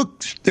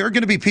look, there are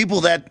going to be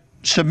people that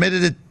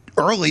submitted it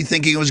early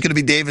thinking it was going to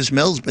be Davis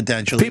Mills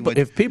potentially.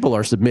 If people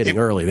are submitting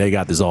early, they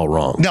got this all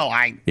wrong. No,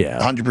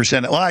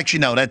 100%. Well,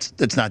 actually, no,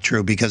 that's not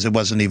true because it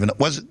wasn't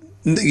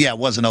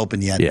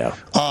open yet. Yeah.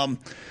 I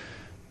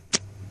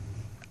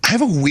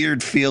have a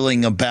weird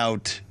feeling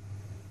about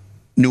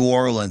New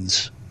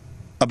Orleans,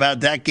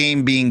 about that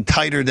game being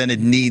tighter than it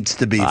needs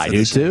to be. I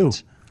do too.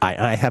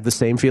 I have the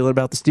same feeling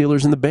about the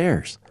Steelers and the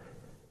Bears.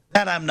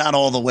 That I'm not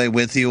all the way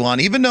with you on,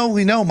 even though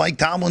we know Mike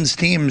Tomlin's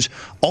teams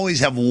always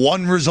have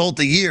one result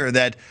a year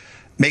that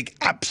make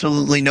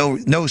absolutely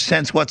no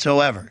sense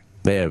whatsoever.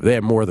 They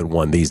have more than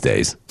one these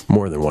days.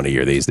 More than one a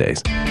year these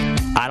days.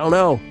 I don't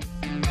know.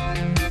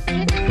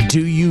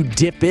 Do you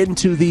dip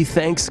into the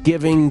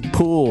Thanksgiving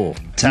pool?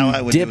 That's how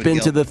I would dip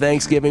into the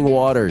Thanksgiving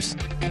waters.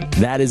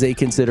 That is a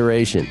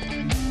consideration.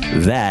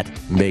 That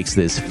makes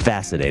this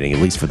fascinating, at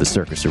least for the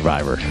Circa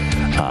Survivor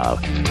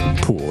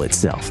pool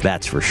itself.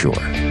 That's for sure.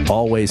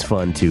 Always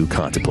fun to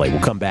contemplate.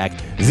 We'll come back.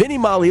 Vinny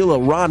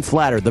Magliulo, Ron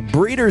Flatter, the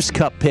Breeders'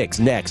 Cup picks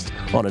next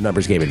on A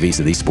Numbers Game at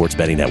VSiN, the Sports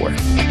Betting Network.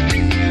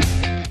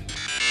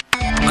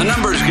 A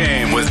Numbers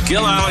Game with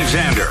Gil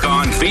Alexander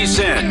on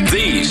VSiN,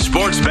 the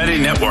Sports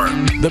Betting Network.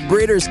 The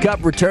Breeders'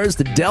 Cup returns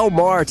to Del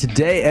Mar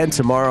today and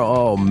tomorrow.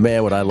 Oh,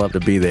 man, would I love to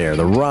be there.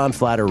 The Ron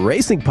Flatter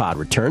Racing Pod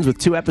returns with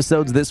 2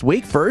 episodes this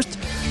week. First,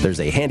 there's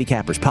a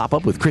Handicappers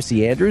Pop-Up with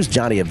Chrissy Andrews,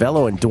 Johnny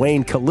Avello, and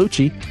Dwayne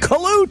Colucci.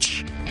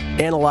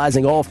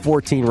 Analyzing all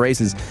 14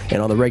 races.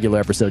 And on the regular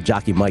episode,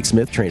 jockey Mike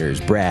Smith, trainers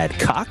Brad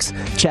Cox,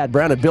 Chad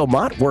Brown, and Bill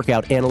Mott,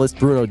 workout analyst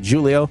Bruno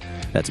Giulio.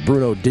 That's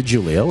Bruno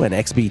DiGiulio, and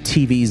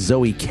XBTV's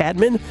Zoe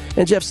Cadman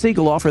and Jeff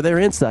Siegel offer their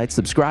insights.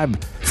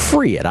 Subscribe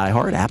free at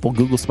iHeart, Apple,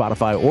 Google,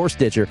 Spotify, or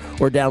Stitcher,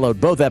 or download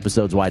both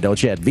episodes, why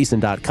don't you, at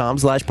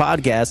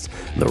VSiN.com/podcasts.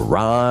 The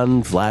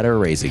Ron Flatter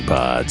Racing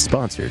Pod,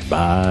 sponsored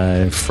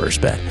by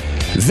First Bet.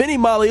 Vinny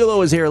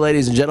Magliulo is here,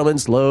 ladies and gentlemen.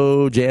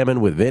 Slow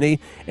jamming with Vinny.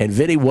 And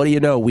Vinny, what do you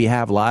know? We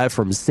have live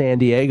from San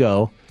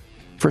Diego.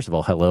 First of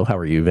all, hello. How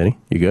are you, Vinny?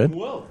 You good?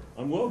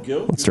 I'm well,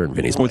 Gil. Let's turn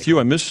Vinny's with you.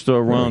 I missed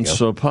Ron's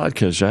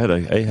podcast.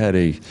 I had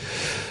a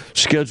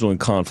scheduling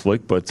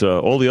conflict, but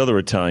all the other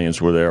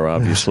Italians were there,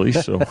 obviously.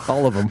 So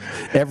all of them,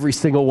 every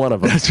single one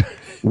of them.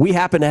 We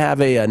happen to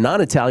have a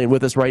non-Italian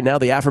with us right now,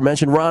 the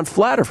aforementioned Ron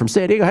Flatter from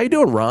San Diego. How you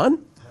doing, Ron?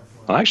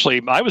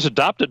 Actually, I was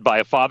adopted by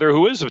a father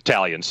who is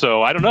Italian,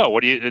 so I don't know.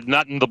 What do you?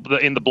 Not in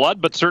the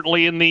blood, but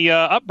certainly in the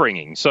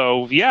upbringing.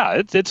 So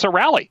yeah, it's a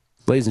rally.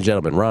 Ladies and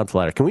gentlemen, Ron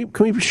Flatter. Can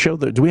we show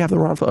do we have the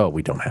Ron Flatter? Oh,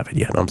 we don't have it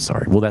yet. I'm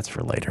sorry. Well, that's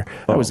for later.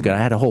 I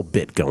had a whole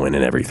bit going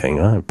and everything.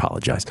 I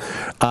apologize.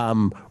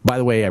 By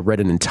the way, I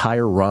read an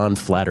entire Ron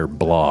Flatter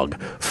blog,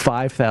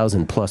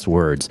 5,000 plus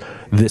words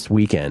this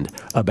weekend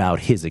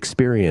about his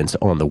experience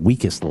on The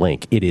Weakest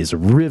Link. It is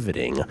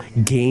riveting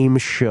game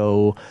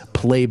show,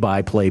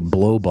 play-by-play,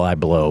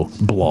 blow-by-blow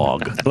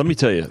blog. Let me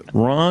tell you,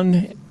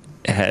 Ron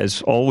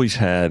has always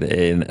had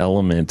an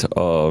element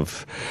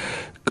of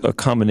a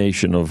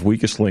combination of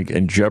Weakest Link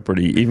and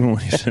Jeopardy, even when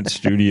he's in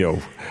studio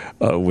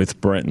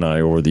with Brent and I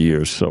over the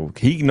years. So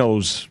he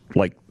knows,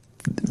 like,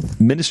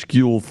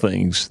 minuscule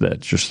things that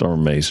just are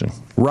amazing.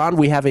 Ron,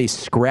 we have a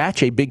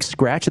big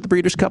scratch at the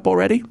Breeders' Cup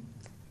already?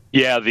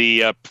 Yeah,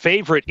 the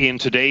favorite in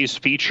today's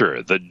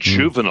feature, the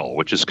Juvenile,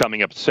 which is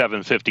coming up at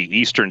 7:50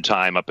 Eastern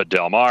Time up at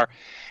Del Mar.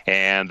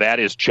 and that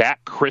is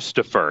Jack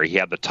Christopher. He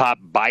had the top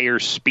Beyer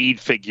speed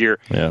figure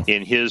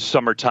in his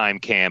summertime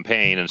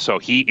campaign, and so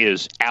he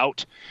is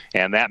out,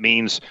 and that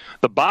means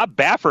the Bob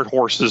Baffert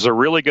horses are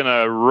really going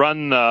to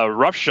run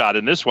roughshod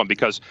in this one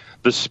because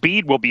the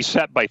speed will be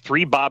set by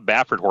 3 Bob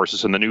Baffert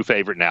horses in the new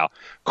favorite now.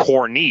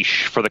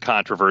 Corniche for the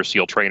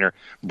controversial trainer,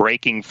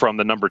 breaking from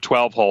the number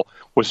 12 hole,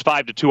 was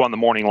 5-2 on the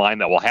morning line.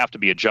 That will have to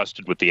be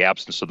adjusted with the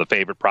absence of the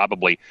favorite.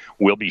 Probably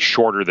will be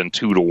shorter than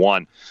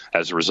 2-1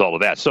 as a result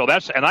of that. So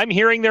and I'm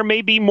hearing there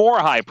may be more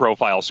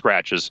high-profile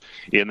scratches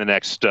in the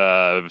next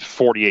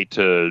 24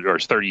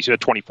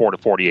 to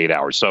 48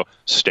 hours. So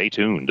stay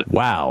tuned.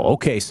 Wow.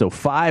 Okay, so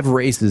 5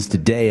 races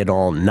today and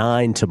all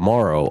 9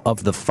 tomorrow.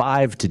 Of the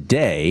 5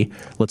 today,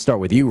 let's start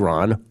with you,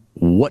 Ron.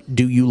 What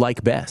do you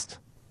like best?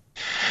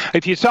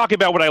 If you talk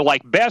about what I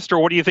like best or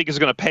what do you think is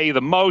going to pay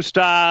the most,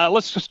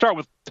 let's just start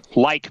with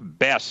like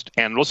best,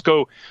 and let's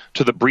go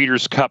to the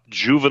Breeders' Cup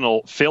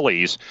Juvenile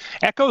Fillies.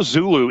 Echo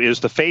Zulu is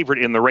the favorite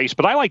in the race,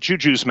 but I like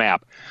Juju's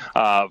Map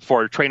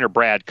for trainer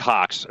Brad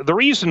Cox. The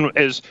reason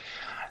is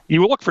you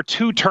will look for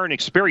 2-turn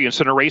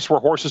experience in a race where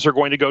horses are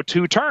going to go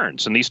 2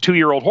 turns. And these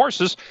 2-year-old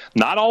horses,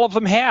 not all of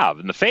them have.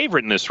 And the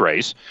favorite in this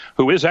race,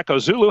 who is Echo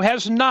Zulu,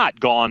 has not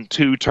gone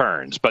 2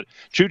 turns. But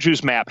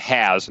Juju's Map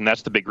has, and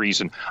that's the big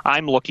reason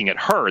I'm looking at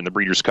her in the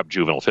Breeders' Cup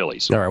Juvenile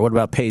Fillies. All right, what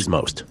about Pays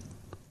Most?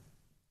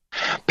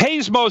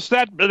 Pays Most,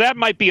 that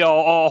might be a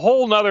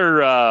whole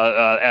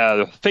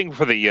nother thing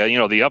for the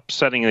the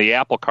upsetting of the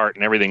apple cart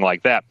and everything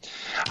like that.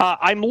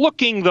 I'm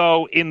looking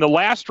though in the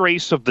last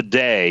race of the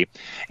day,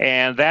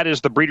 and that is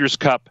the Breeders'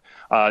 Cup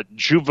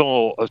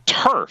Juvenile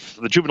Turf,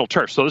 the Juvenile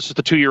Turf. So this is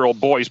the 2-year-old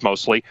boys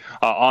mostly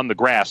on the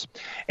grass.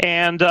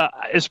 And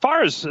as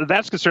far as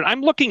that's concerned,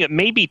 I'm looking at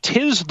maybe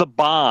Tiz the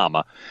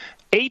Bomb.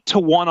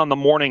 8-1 on the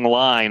morning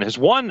line, has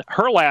won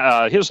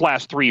his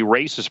last 3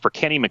 races for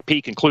Kenny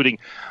McPeak, including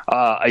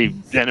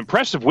an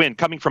impressive win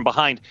coming from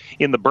behind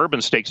in the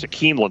Bourbon Stakes at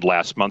Keeneland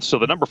last month. So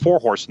the number 4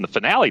 horse in the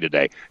finale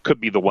today could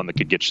be the one that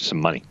could get you some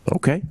money.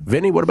 Okay.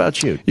 Vinny, what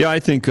about you? Yeah, I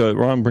think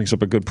Ron brings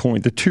up a good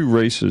point. The 2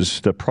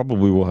 races that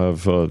probably will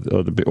have, or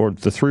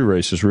the 3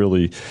 races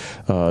really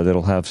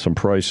that'll have some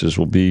prices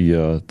will be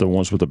the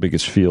ones with the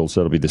biggest fields.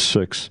 That'll be the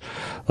 6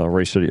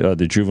 race,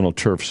 the Juvenile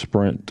Turf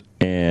Sprint,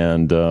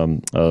 and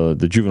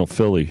the Juvenile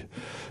Filly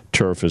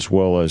Turf, as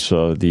well as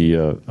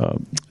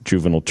the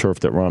Juvenile Turf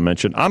that Ron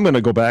mentioned. I'm going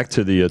to go back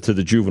to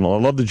the Juvenile. I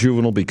love the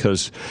Juvenile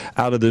because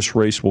out of this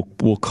race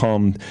will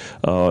come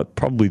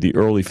probably the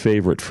early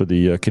favorite for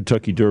the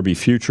Kentucky Derby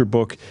Future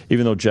Book.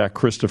 Even though Jack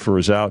Christopher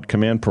is out,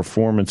 Command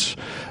Performance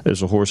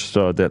is a horse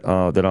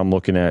that I'm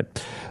looking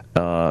at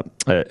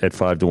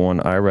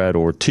 5-1. Irad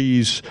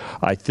Ortiz,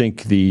 I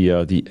think the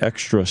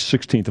extra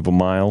 16th of a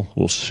mile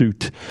will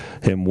suit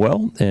him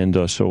well,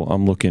 and so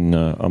I'm looking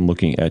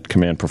at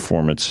Command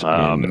Performance.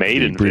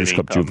 Maiden, Breeders'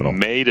 Cup Juvenile.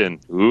 Maiden,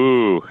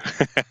 ooh,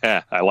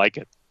 I like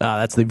it.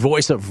 That's the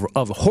voice of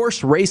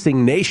Horse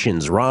Racing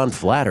Nations, Ron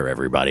Flatter,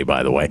 everybody,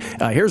 by the way.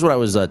 Here's what I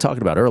was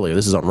talking about earlier.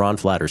 This is on Ron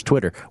Flatter's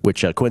Twitter,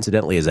 which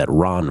coincidentally is at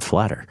Ron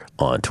Flatter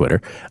on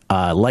Twitter.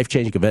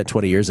 Life-changing event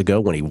 20 years ago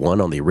when he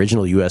won on the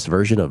original U.S.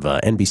 version of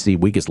NBC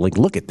Weakest Link.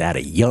 Look at that,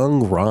 a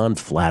young Ron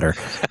Flatter.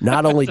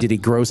 Not only did he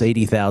gross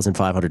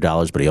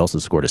 $80,500, but he also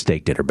scored a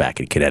steak dinner back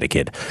in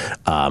Connecticut.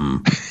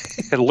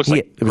 It looks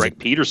like Greg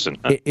Peterson.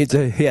 Huh?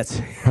 Yes.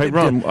 Hey,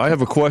 Ron, I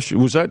have a question.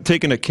 Was that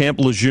taken at Camp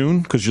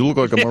Lejeune? Because you look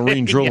like a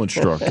Marine drill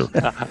instructor.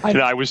 I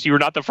know. You were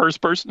not the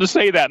first person to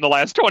say that in the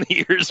last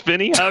 20 years,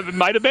 Vinny. It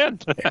might have been.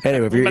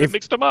 Anyway, if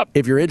mixed them up.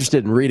 If you're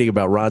interested in reading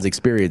about Ron's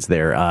experience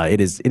there, it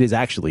is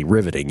actually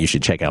riveting. You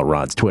should check out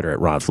Ron's Twitter at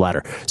Ron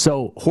Flatter.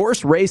 So,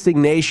 Horse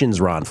Racing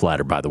Nations, Ron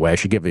Flatter, by the way. I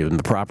should give him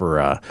the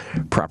proper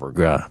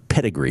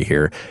pedigree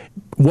here.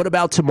 What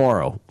about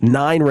tomorrow?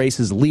 9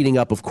 races leading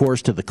up, of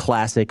course, to the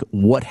Classic.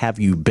 What have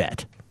you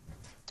bet?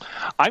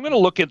 I'm going to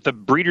look at the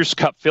Breeders'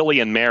 Cup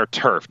Filly and Mare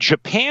Turf.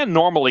 Japan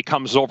normally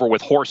comes over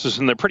with horses,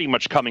 and they're pretty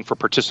much coming for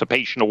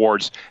participation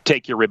awards.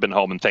 Take your ribbon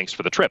home, and thanks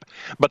for the trip.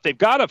 But they've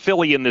got a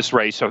filly in this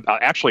race,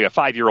 actually a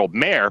 5-year-old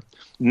mare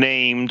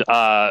named,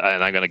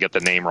 and I'm going to get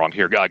the name wrong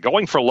here,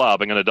 Going for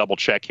Love. I'm going to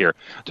double-check here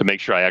to make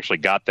sure I actually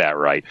got that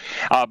right.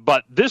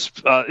 But this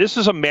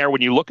is a mare,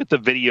 when you look at the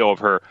video of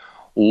her,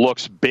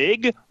 looks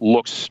big,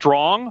 looks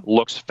strong,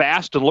 looks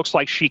fast, and looks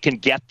like she can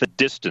get the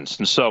distance.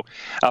 And so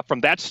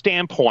from that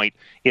standpoint,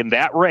 in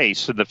that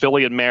race, in the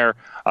filly and mare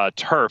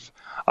turf,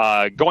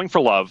 Going for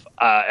Love,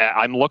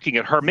 I'm looking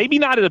at her, maybe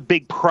not at a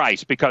big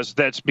price because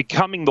that's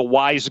becoming the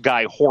wise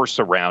guy horse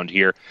around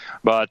here.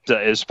 But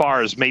as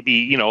far as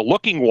maybe,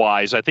 looking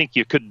wise, I think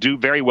you could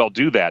very well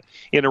do that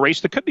in a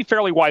race that could be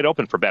fairly wide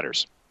open for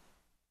bettors.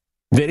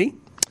 Vinny?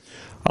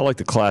 I like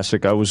the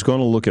Classic. I was going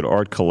to look at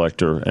Art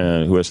Collector,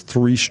 who has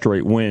 3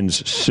 straight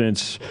wins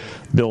since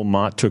Bill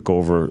Mott took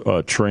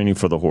over training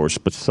for the horse.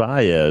 But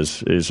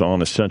Saez is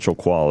on Essential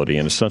Quality,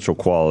 and Essential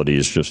Quality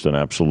is just an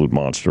absolute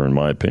monster, in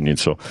my opinion.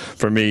 So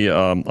for me,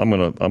 I'm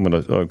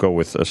gonna go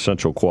with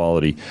Essential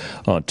Quality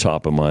on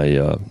top of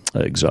my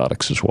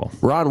exotics as well.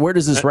 Ron, where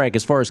does this rank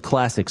as far as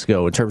Classics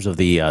go in terms of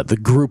the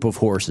group of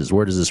horses?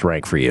 Where does this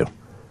rank for you?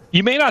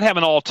 You may not have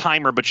an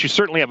all-timer, but you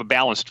certainly have a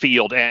balanced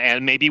field,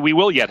 and maybe we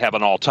will yet have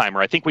an all-timer.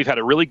 I think we've had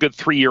a really good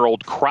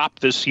 3-year-old crop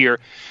this year.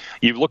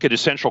 You look at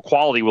Essential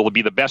Quality, will it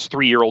be the best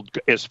 3-year-old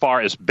as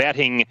far as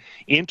betting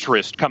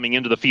interest coming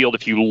into the field?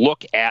 If you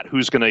look at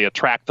who's going to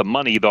attract the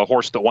money, the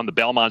horse that won the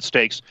Belmont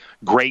Stakes,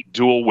 great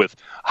duel with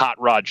Hot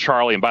Rod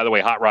Charlie. And by the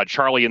way, Hot Rod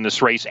Charlie in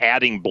this race,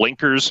 adding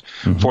blinkers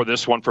for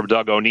this one from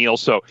Doug O'Neill.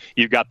 So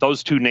you've got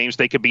those two names.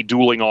 They could be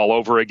dueling all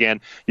over again.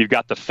 You've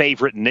got the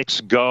favorite Knicks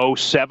Go,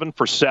 7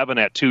 for 7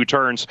 at 2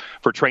 turns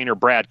for trainer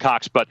Brad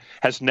Cox, but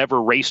has never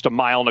raced 1.25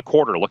 miles,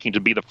 looking to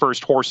be the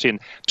first horse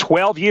in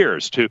 12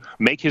 years to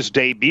make his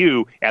debut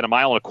at 1.25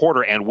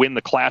 miles and win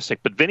the Classic.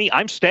 But Vinny,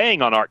 I'm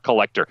staying on Art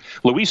Collector.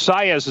 Luis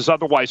Saez is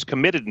otherwise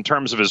committed in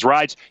terms of his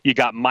rides. You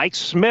got Mike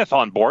Smith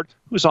on board,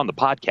 who's on the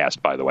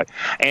podcast, by the way.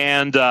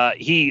 And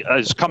he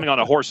is coming on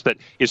a horse that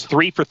is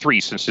 3 for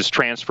 3 since his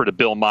transfer to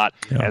Bill Mott.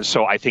 Yeah. And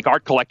so I think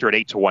Art Collector at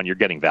 8-1, you're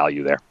getting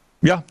value there.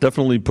 Yeah,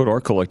 definitely put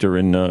Art Collector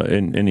in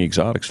the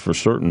exotics for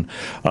certain.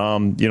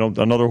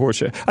 Another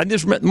horse, and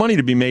there's money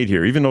to be made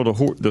here, even though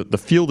the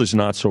field is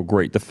not so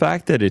great. The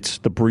fact that it's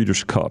the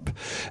Breeders' Cup,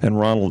 and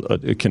Ronald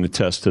can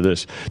attest to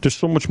this, there's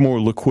so much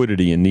more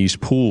liquidity in these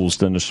pools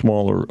than the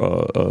smaller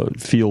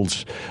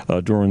fields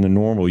during the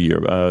normal year.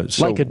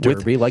 Like a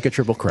Derby, like a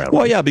Triple Crown.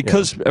 Well, yeah,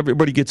 because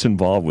everybody gets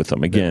involved with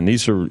them. Again,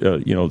 these are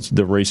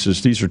the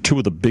races. These are two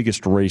of the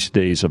biggest race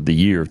days of the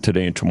year,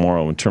 today and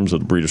tomorrow, in terms of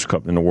the Breeders'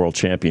 Cup and the World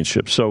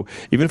Championship. So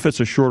even if it's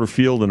a shorter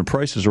field and the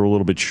prices are a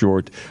little bit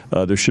short,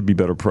 there should be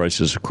better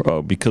prices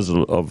because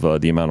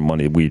of the amount of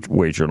money we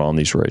wagered on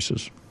these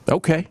races.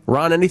 Okay.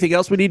 Ron, anything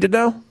else we need to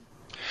know?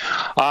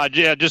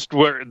 Yeah, just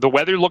where the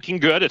weather looking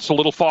good. It's a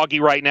little foggy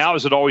right now,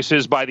 as it always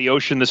is by the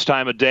ocean this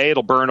time of day.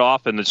 It'll burn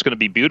off, and it's going to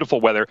be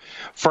beautiful weather.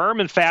 Firm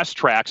and fast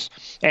tracks.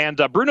 And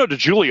Bruno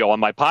DiGiulio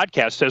on my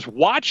podcast says,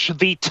 watch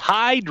the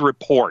tide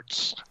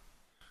reports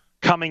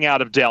coming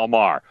out of Del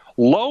Mar.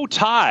 Low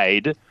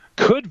tide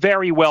could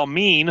very well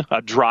mean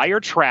a drier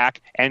track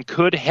and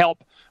could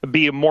help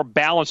be a more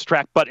balanced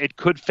track, but it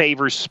could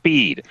favor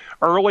speed.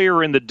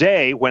 Earlier in the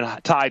day, when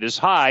tide is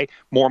high,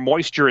 more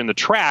moisture in the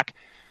track,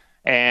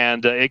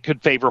 and it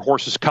could favor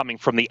horses coming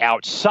from the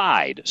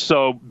outside.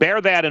 So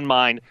bear that in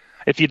mind.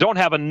 If you don't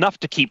have enough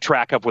to keep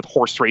track of with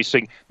horse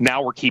racing,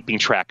 now we're keeping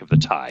track of the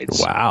tides.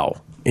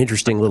 Wow.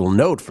 Interesting little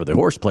note for the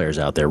horse players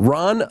out there.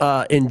 Ron,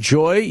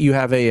 enjoy. You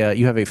have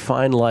a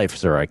fine life,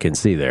 sir, I can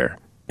see there.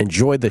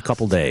 Enjoy the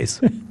couple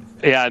days.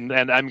 Yeah, and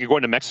I'm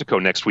going to Mexico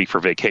next week for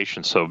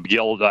vacation, so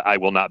I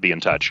will not be in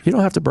touch. You don't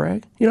have to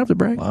brag.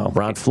 Wow.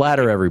 Ron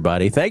Flatter,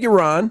 everybody. Thank you,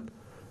 Ron.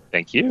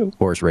 Thank you.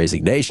 Horse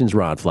Racing Nation's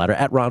Ron Flatter,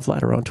 at Ron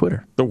Flatter on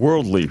Twitter. The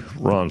worldly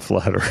Ron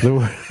Flatter.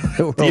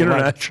 The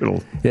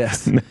international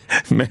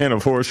man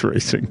of horse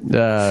racing.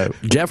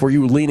 Jeff, were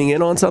you leaning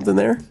in on something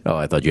there? Oh,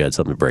 I thought you had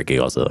something breaking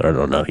also. I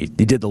don't know. He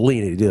did the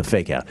lean, he did the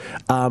fake out.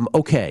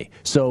 Okay,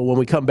 so when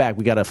we come back,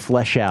 we got to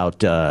flesh out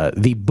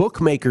the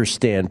bookmaker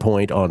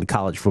standpoint on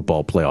college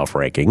football playoff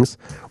rankings,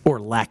 or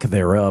lack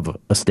thereof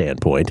a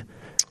standpoint.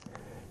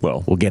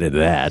 Well, we'll get into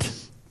that.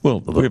 Well,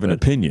 we have an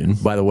opinion.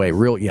 By the way,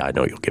 I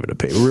know you'll give an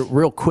opinion.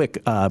 Real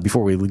quick,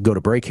 before we go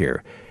to break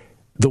here,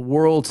 the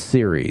World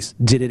Series,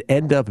 did it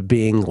end up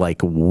being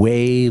like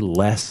way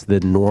less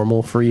than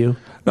normal for you?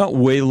 Not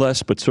way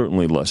less, but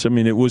certainly less. I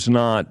mean, it was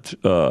not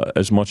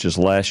as much as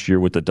last year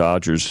with the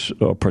Dodgers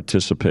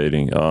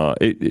participating.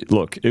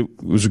 Look, it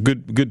was a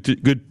good.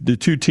 The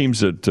two teams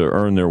that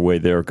earned their way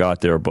there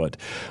got there, but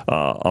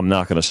I'm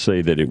not going to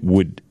say that it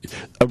would.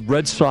 A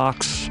Red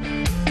Sox.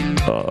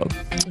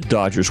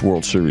 Dodgers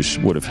World Series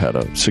would have had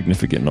a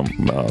significant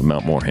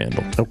amount more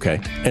handle. Okay.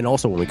 And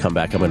also when we come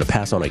back, I'm going to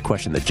pass on a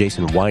question that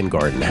Jason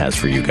Weingarten has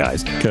for you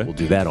guys. Okay. We'll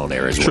do that on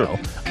air as well.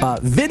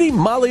 Vinny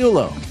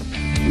Magliulo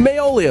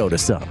to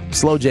some.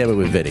 Slow jamming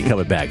with Vinny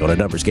coming back on a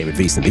numbers game at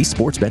VSiN, the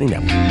Sports Betting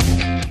Network.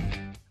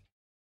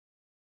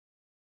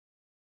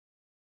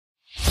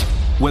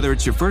 Whether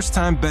it's your first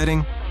time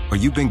betting or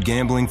you've been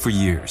gambling for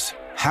years,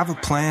 have a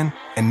plan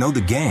and know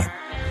the game.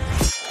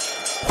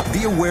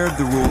 Be aware of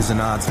the rules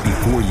and odds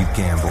before you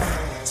gamble.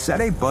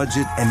 Set a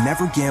budget and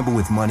never gamble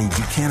with money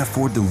you can't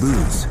afford to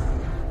lose.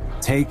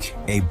 Take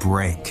a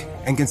break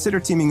and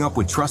consider teaming up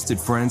with trusted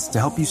friends to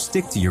help you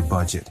stick to your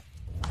budget.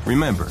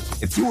 Remember,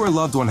 if you or a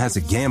loved one has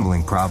a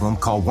gambling problem,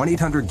 call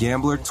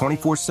 1-800-GAMBLER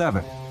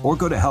 24/7 or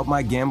go to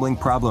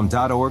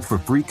helpmygamblingproblem.org for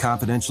free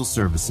confidential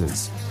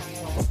services.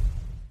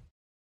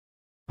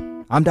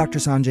 I'm Dr.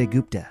 Sanjay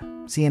Gupta,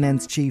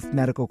 CNN's chief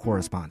medical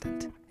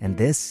correspondent, and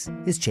this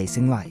is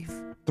Chasing Life.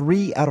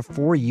 3 out of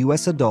 4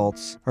 U.S.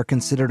 adults are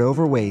considered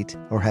overweight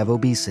or have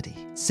obesity.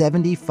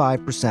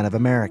 75% of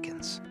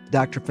Americans.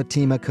 Dr.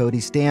 Fatima Cody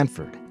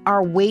Stanford.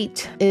 Our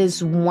weight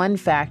is one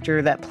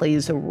factor that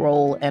plays a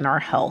role in our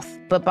health,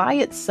 but by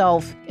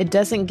itself, it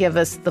doesn't give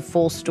us the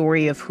full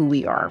story of who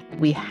we are.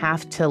 We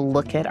have to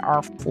look at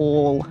our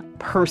full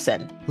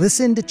person.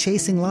 Listen to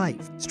Chasing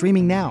Life,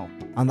 streaming now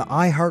on the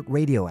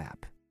iHeartRadio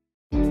app.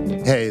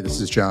 Hey, this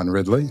is John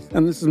Ridley.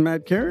 And this is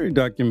Matt Carey,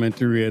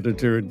 documentary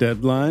editor at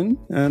Deadline.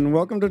 And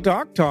welcome to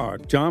Talk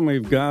Talk. John,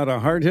 we've got a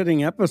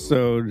hard-hitting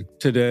episode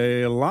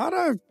today. A lot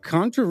of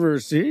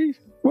controversy.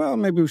 Well,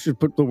 maybe we should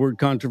put the word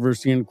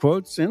controversy in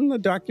quotes in the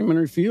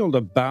documentary field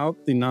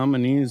about the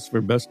nominees for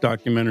Best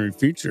Documentary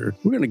Feature.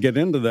 We're going to get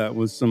into that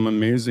with some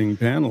amazing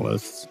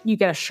panelists. You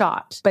get a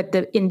shot, but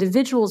the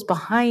individuals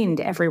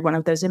behind every one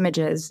of those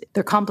images,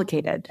 they're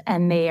complicated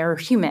and they are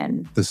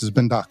human. This has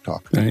been Doc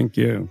Talk. Thank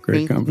you.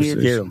 Great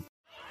conversation.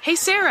 Hey,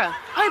 Sarah,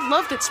 I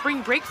love that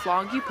spring break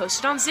vlog you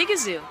posted on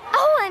Zigazoo.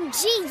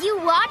 OMG, you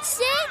watched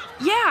it?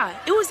 Yeah,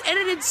 it was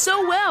edited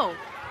so well.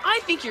 I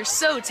think you're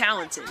so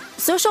talented.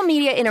 Social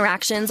media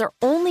interactions are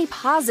only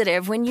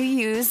positive when you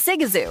use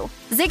Zigazoo.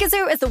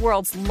 Zigazoo is the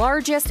world's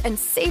largest and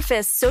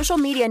safest social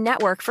media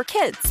network for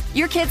kids.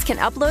 Your kids can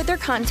upload their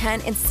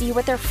content and see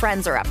what their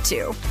friends are up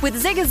to.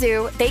 With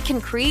Zigazoo, they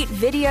can create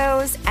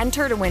videos,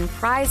 enter to win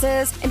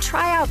prizes, and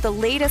try out the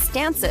latest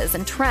dances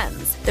and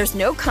trends. There's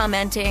no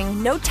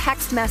commenting, no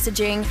text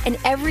messaging, and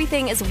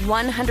everything is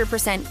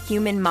 100%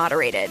 human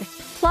moderated.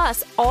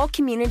 Plus, all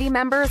community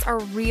members are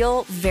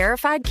real,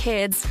 verified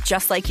kids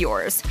just like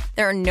yours.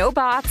 There are no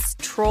bots,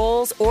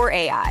 trolls, or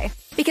AI.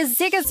 Because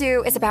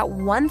Zigazoo is about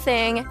one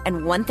thing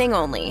and one thing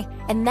only,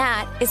 and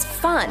that is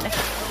fun.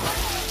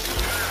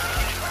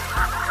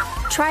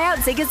 Try out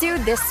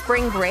Zigazoo this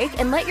spring break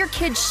and let your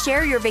kids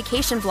share your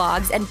vacation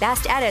vlogs and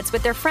best edits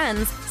with their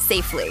friends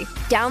safely.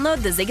 Download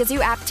the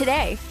Zigazoo app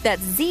today.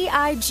 That's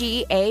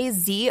Zigazoo.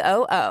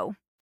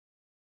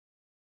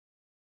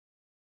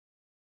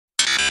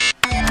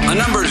 A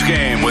numbers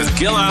game with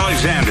Gil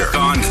Alexander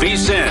on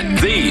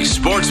VSiN, the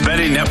Sports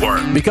Betting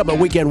Network. Become a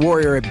weekend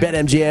warrior at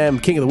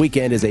BetMGM. King of the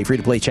Weekend is a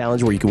free-to-play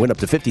challenge where you can win up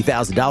to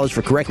 $50,000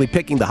 for correctly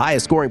picking the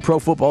highest-scoring pro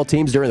football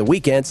teams during the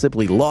weekend.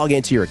 Simply log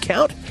into your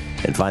account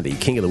and find the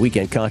King of the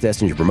Weekend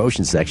contest in your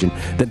promotion section.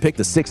 Then pick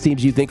the 6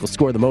 teams you think will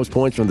score the most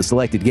points from the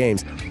selected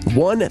games.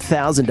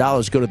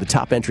 $1,000 go to the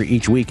top entry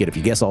each week, and if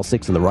you guess all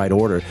 6 in the right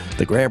order,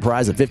 the grand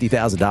prize of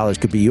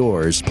 $50,000 could be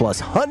yours. Plus,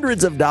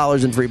 hundreds of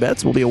dollars in free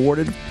bets will be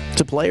awarded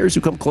to players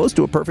who come close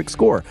to a perfect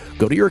score.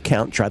 Go to your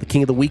account, try the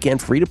King of the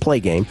Weekend free-to-play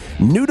game.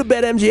 New to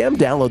BetMGM,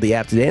 download the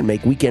app today and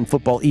make weekend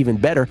football even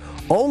better.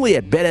 Only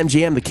at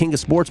BetMGM, the king of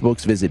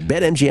sportsbooks. Visit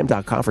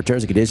BetMGM.com for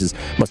terms and conditions.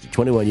 Must be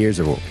 21 years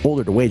or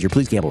older to wager.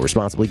 Please gamble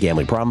responsibly.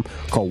 Gambling problem?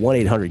 Call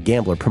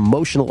 1-800-GAMBLER.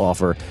 Promotional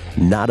offer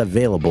not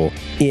available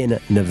in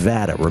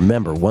Nevada.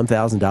 Remember,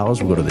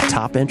 $1,000 will go to the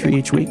top entry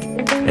each week.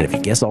 And if you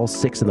guess all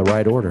 6 in the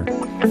right order,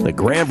 the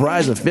grand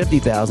prize of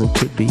 $50,000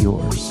 could be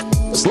yours.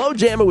 Slow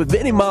Jamming with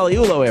Vinny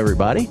Magliulo,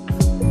 everybody.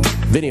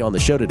 Vinny, on the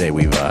show today,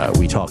 we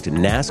talked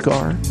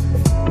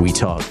NASCAR, we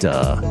talked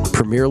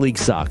Premier League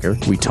soccer,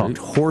 we talked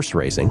horse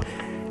racing,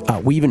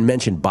 we even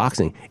mentioned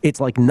boxing. It's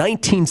like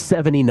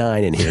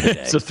 1979 in here today.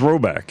 It's a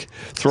throwback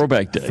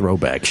day.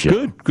 Throwback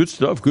show. Good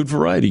stuff, good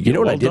variety. You know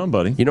what well I did, done,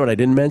 buddy. You know what I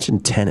didn't mention?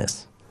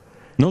 Tennis.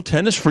 No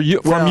tennis for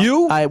you? Well, from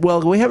you?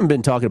 Well, we haven't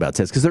been talking about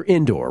tennis because they're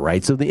indoor,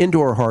 right? So the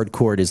indoor hard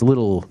court is a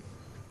little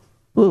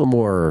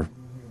more,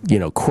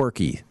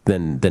 quirky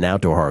than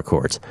outdoor hard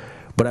courts.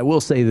 But I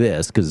will say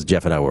this, because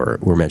Jeff and I were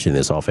mentioning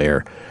this off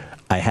air.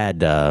 I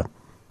had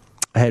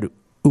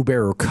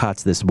Hubert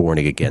Hurkacz this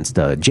morning against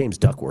James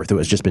Duckworth, who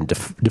has just been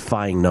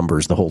defying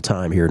numbers the whole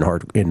time here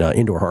in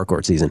indoor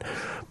hardcourt season.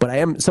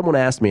 But someone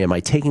asked me, am I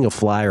taking a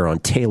flyer on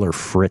Taylor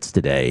Fritz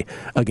today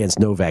against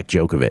Novak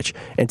Djokovic?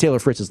 And Taylor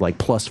Fritz is like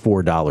plus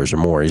 $4 or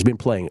more. He's been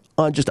playing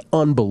just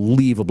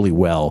unbelievably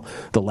well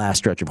the last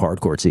stretch of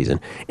hardcourt season.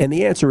 And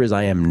the answer is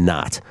I am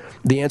not.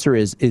 The answer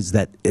is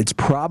that it's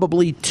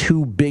probably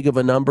too big of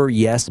a number.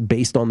 Yes,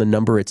 based on the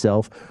number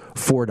itself,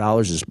 $4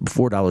 is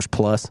 $4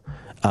 plus.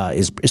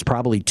 Is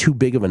probably too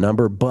big of a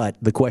number, but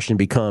the question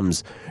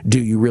becomes, do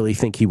you really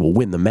think he will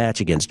win the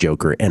match against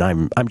Joker? And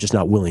I'm just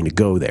not willing to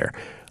go there.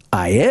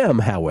 I am,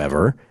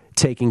 however,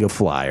 taking a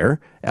flyer,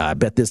 I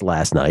bet this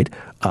last night,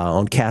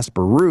 on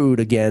Casper Ruud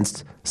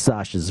against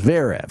Sasha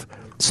Zverev.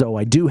 So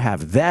I do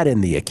have that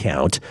in the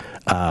account,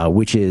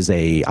 which is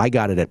I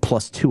got it at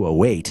plus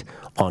 208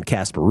 on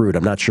Casper Ruud.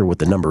 I'm not sure what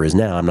the number is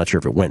now. I'm not sure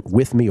if it went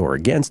with me or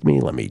against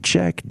me. Let me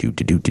check.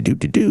 It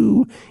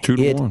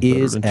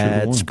is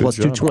at plus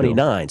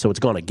 229, so it's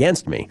gone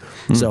against me.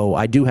 So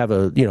I do have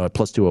a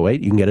plus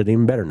 208. You can get an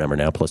even better number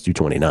now, plus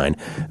 229.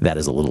 That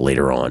is a little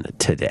later on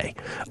today.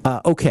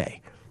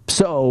 Okay,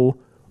 so.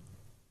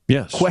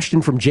 Yes.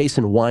 Question from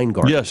Jason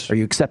Weingarten. Yes. Are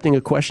you accepting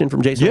a question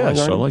from Jason Weingarten?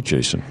 Yes, I like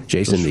Jason.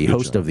 Jason, the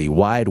host of the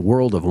Wide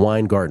World of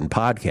Weingarten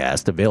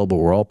podcast,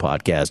 available where all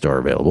podcasts are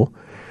available.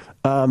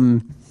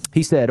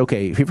 He said,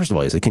 okay, first of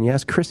all, he said, can you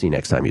ask Chrissy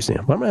next time you see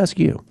him? Well, I'm going to ask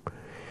you.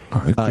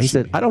 All right, he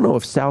said, I don't know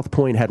if South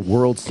Point had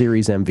World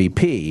Series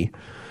MVP,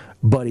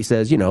 but he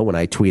says, when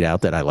I tweet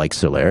out that I like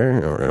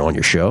Soler on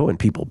your show and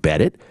people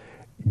bet it,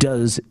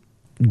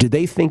 do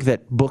they think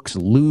that books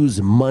lose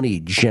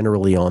money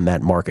generally on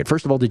that market?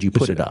 First of all, did you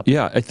put it up?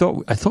 Yeah, I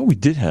thought we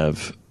did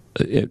have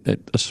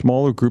a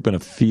smaller group in a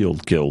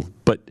field, Gil.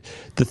 But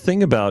the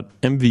thing about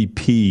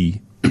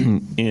MVP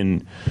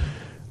in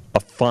a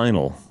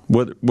final,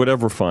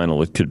 whatever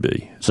final it could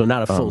be. So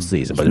not a full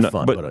season, but it's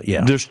fun. But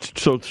yeah.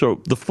 So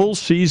the full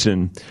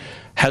season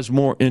has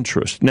more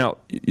interest. Now,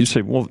 you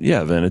say, well,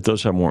 yeah, then it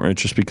does have more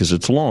interest because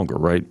it's longer,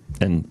 right?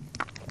 And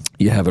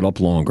you have it up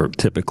longer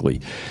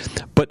typically.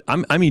 But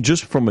I mean,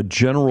 just from a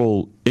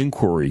general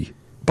inquiry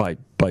by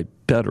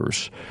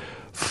bettors,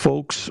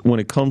 folks, when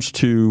it comes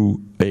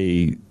to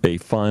a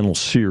final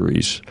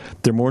series,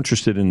 they're more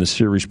interested in the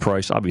series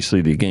price,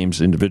 obviously the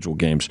games, individual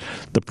games,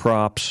 the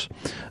props,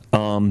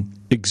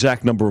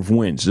 exact number of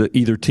wins,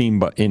 either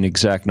team in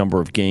exact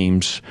number of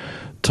games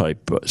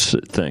type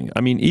thing.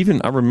 I mean,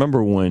 even I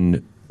remember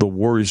when the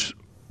Warriors,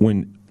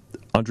 when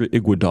Andre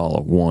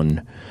Iguodala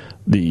won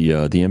the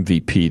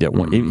MVP, that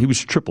one, he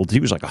was tripled. He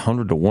was like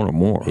 100 to 1 or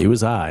more. He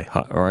was high,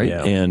 right?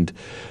 Yeah. And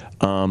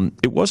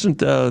it wasn't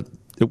that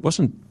there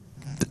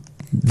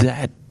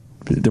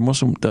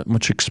wasn't that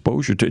much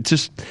exposure to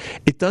it.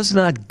 It does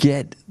not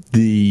get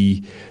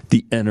the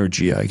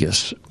energy, I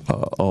guess,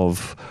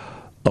 of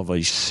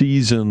a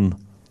season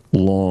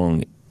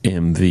long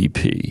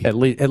MVP. At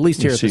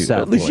least here at the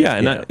South. At least, yeah.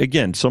 And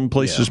again, some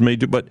places may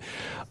do, but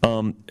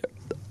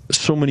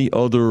so many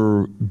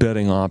other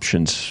betting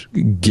options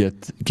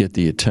get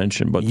the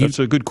attention. But that's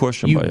a good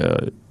question.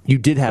 You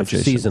did have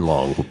season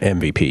long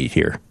MVP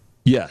here.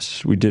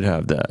 Yes, we did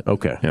have that.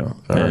 Okay. Yeah.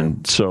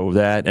 And so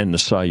that and the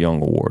Cy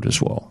Young Award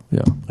as well.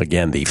 Yeah.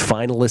 Again, the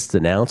finalists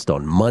announced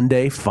on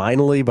Monday,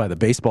 finally, by the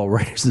Baseball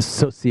Writers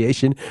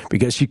Association,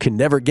 because you can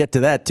never get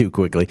to that too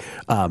quickly.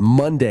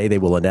 Monday, they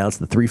will announce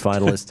the 3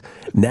 finalists,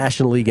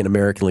 National League and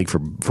American League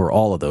for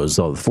all of those,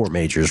 all the 4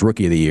 majors,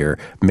 Rookie of the Year,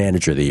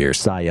 Manager of the Year,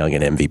 Cy Young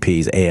and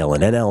MVPs, AL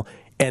and NL.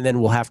 And then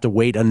we'll have to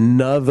wait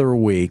another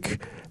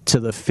week to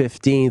the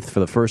 15th for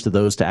the first of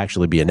those to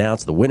actually be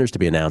announced, the winners to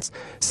be announced,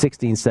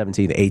 16th,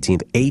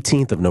 17th,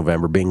 18th of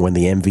November being when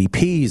the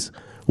MVPs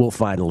will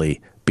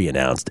finally be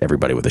announced.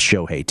 Everybody with a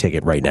Shohei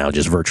ticket right now,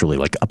 just virtually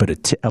like up at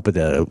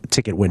the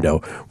ticket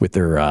window with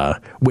their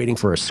waiting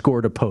for a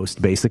score to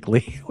post,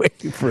 basically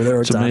waiting for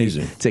their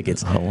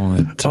tickets.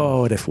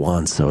 Oh, and if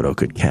Juan Soto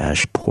could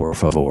cash, por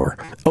favor.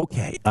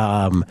 Okay,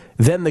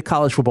 then the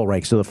college football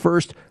rankings. So the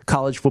first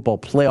college football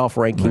playoff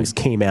rankings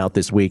came out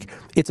this week.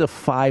 It's a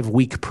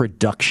 5-week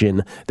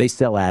production. They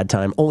sell ad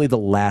time. Only the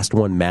last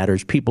one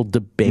matters. People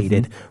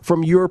debated.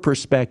 From your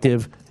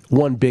perspective,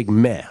 one big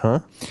meh,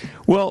 huh?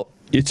 Well,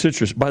 it's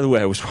interesting. By the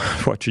way, I was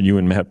watching you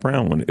and Matt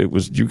Brown when it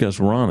was, you guys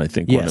were on, I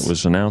think, when it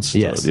was announced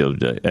the other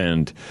day.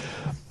 And,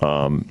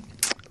 I'm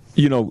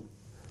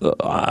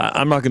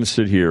not going to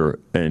sit here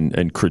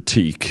and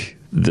critique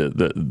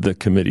the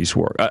committee's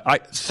work.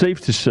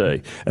 Safe to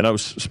say, and I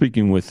was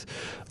speaking with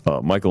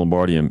Michael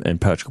Lombardi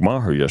and Patrick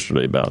Maher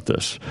yesterday about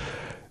this.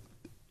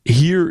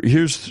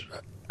 Here's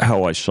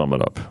how I sum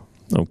it up,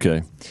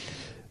 okay?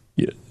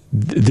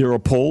 There are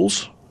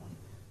polls.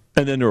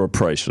 And then there are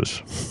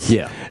prices.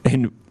 Yeah.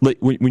 And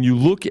when you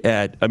look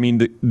at, I mean,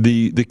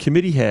 the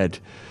committee had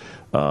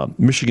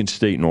Michigan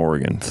State and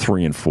Oregon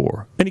 3 and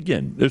 4. And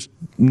again, there's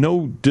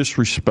no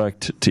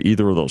disrespect to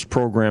either of those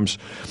programs.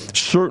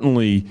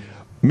 Certainly,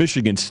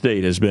 Michigan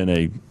State has been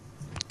a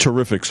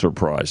terrific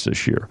surprise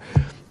this year.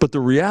 But the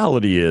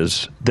reality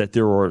is that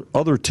there are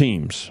other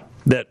teams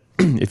that,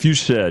 if you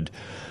said,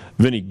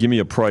 Vinny, give me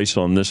a price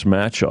on this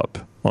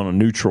matchup on a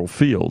neutral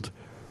field,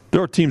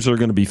 there are teams that are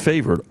going to be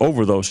favored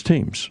over those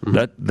teams.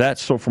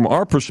 That's so from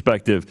our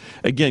perspective.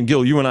 Again,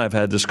 Gil, you and I have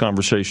had this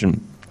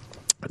conversation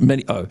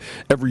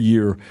every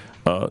year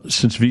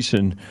since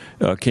VSiN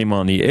came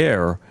on the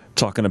air,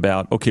 talking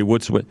about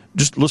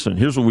just listen.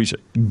 Here's what we say: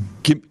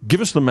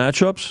 give us the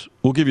matchups.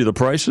 We'll give you the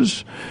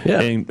prices,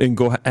 and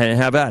go and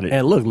have at it.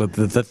 And look,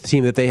 the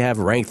team that they have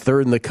ranked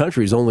 3rd in the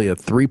country is only a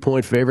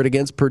 3-point favorite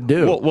against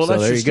Purdue. Well, so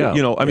that's there you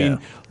go. I mean,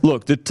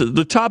 look,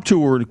 the top 2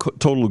 we're in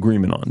total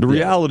agreement on. The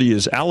reality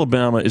is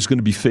Alabama is going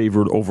to be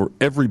favored over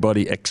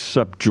everybody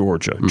except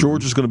Georgia.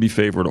 Georgia's going to be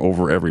favored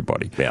over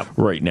everybody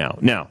right now.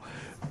 Now,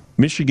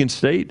 Michigan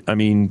State, I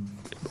mean,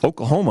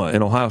 Oklahoma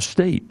and Ohio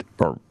State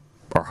are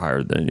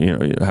higher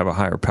than, have a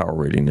higher power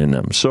rating than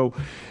them. So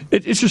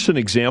it's just an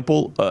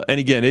example. And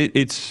again,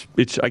 it's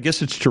I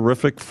guess it's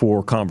terrific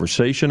for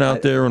conversation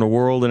out there in the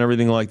world and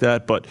everything like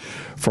that. But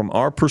from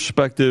our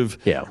perspective,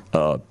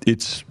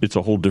 it's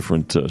a whole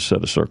different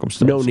set of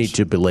circumstances. No need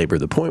to belabor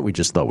the point. We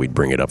just thought we'd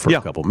bring it up for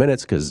a couple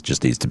minutes because it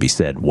just needs to be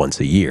said once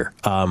a year.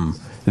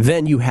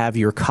 Then you have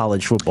your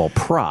college football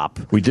prop.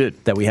 We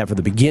did. That we have for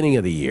the beginning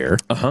of the year.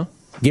 Uh-huh.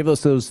 Give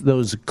us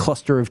those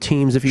cluster of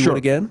teams, if you would,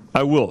 again.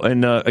 I will.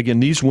 And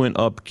again, these went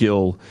up,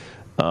 Gil,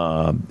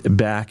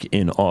 back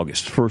in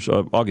August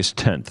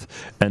 10th,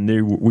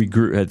 and we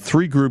had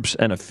 3 groups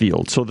and a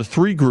field. So the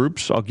 3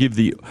 groups, I'll give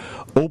the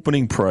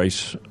opening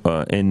price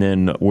and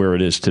then where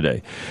it is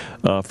today.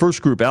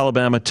 First group: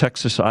 Alabama,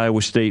 Texas,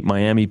 Iowa State,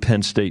 Miami,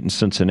 Penn State, and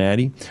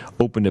Cincinnati.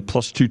 Opened at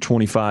plus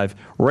 225.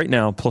 Right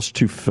now, plus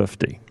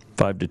 250.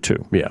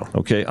 5-2. Yeah.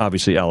 Okay.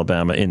 Obviously,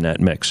 Alabama in that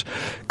mix.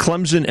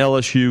 Clemson,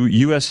 LSU,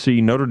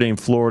 USC, Notre Dame,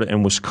 Florida,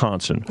 and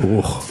Wisconsin.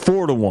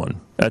 4-1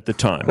 at the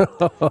time.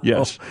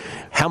 Yes.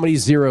 How many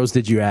zeros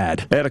did you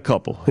add? Add a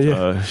couple.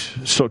 Yeah.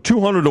 So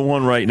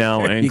 200-1 right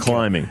now and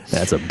climbing.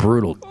 That's a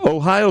brutal.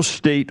 Ohio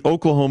State,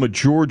 Oklahoma,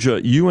 Georgia,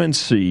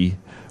 UNC,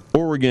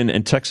 Oregon,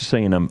 and Texas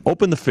A&M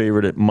open the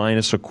favorite at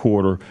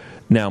 -0.25.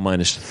 Now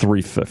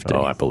 -350.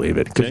 Oh, I believe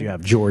it, because you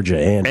have Georgia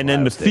and then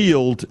Ohio the State.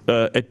 field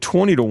at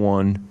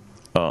 20-1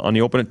 on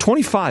the open at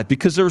 25,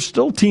 because there are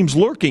still teams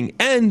lurking.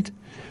 And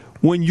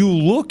when you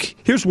look,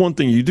 here's one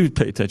thing you do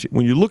pay attention.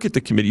 When you look at the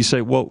committee, you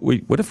say, well,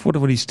 wait, what if one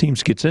of these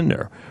teams gets in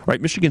there?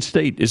 Right? Michigan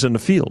State is in the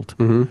field.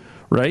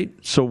 Right?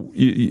 So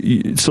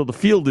so the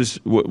field is,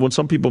 when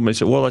some people may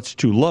say, well, that's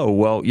too low.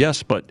 Well,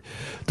 yes, but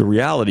the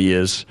reality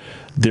is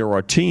there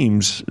are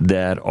teams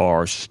that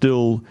are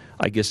still,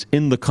 I guess,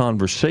 in the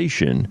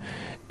conversation.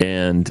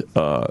 And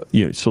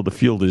so the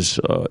field is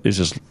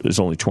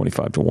only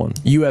 25-1.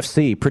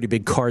 UFC, pretty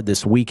big card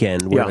this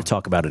weekend. We're going to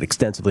talk about it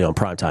extensively on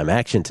Primetime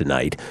Action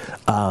tonight.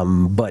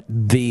 But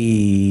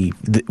the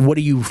what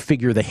do you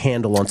figure the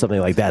handle on something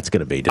like that's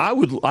going to be?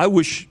 I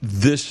wish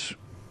this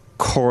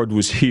card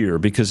was here,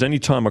 because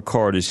anytime a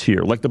card is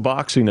here, like the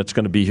boxing that's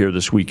going to be here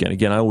this weekend,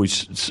 again, I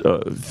always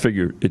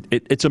figure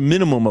it's a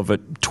minimum of a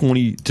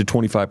 20 to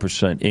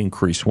 25%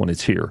 increase when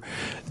it's here.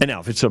 And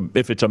now,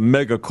 if it's a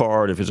mega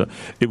card,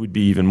 it would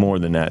be even more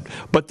than that.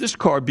 But this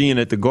card being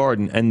at the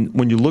Garden, and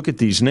when you look at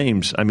these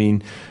names, I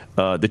mean,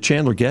 the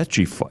Chandler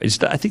Gaethje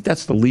fight, I think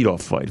that's the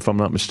leadoff fight, if I'm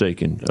not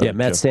mistaken.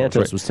 Matt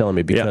Santos was telling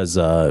me because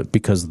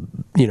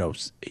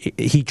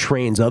he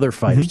trains other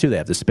fighters too. They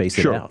have to space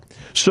it out.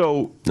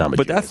 So,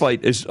 but that fight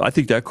is, I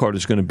think that card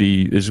is going to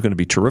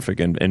be terrific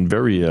and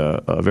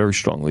very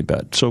strongly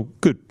bet. So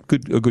a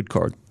good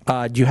card.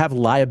 Do you have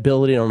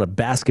liability on a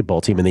basketball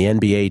team in the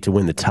NBA to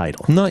win the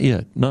title? Not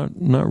yet.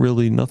 Not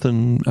really.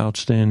 Nothing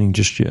outstanding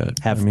just yet.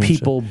 Have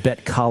people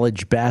bet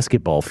college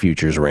basketball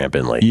futures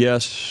rampantly?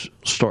 Yes,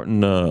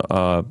 starting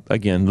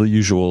again the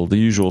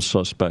usual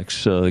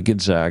suspects,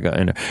 Gonzaga,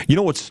 and you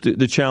know what's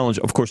the challenge?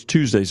 Of course,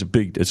 Tuesday's a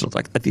big. It's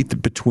like, I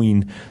think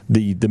between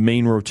the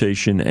main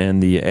rotation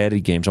and the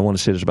added games, I want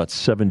to say there's about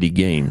 70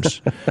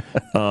 games.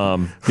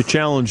 The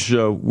challenge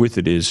with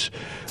it is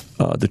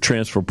the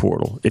transfer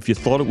portal. If you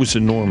thought it was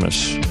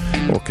enormous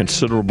or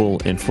considerable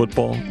in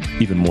football,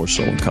 even more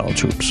so in college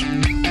hoops.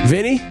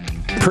 Vinny,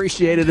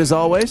 appreciate it as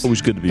always.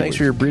 Always good to be Thanks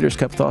for your Breeders'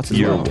 Cup thoughts as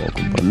well. You're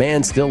welcome. The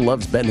man still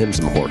loves betting him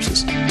some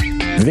horses.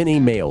 Vinny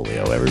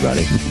Maolio,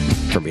 everybody,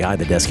 from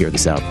behind the desk here at the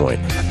South Point.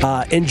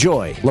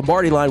 Enjoy.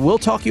 Lombardi Line will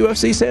talk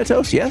UFC,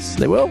 Santos. Yes,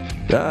 they will.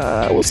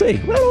 We'll see.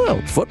 I don't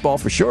know. Football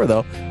for sure,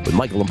 though, with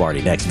Michael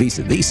Lombardi next.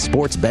 VSiN, the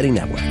Sports Betting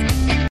Network.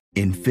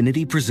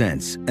 Infiniti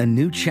presents a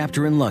new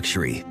chapter in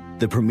luxury.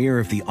 The premiere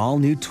of the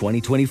all-new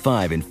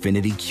 2025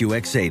 Infiniti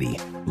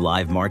QX80,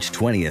 live March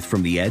 20th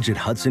from the Edge at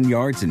Hudson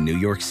Yards in New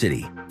York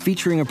City,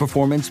 featuring a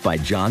performance by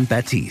John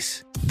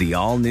Batiste. The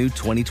all-new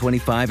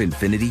 2025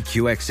 Infiniti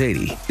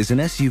QX80 is an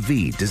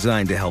SUV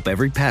designed to help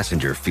every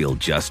passenger feel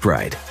just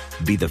right.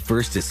 Be the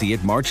first to see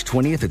it March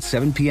 20th at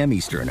 7 p.m.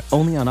 Eastern,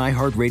 only on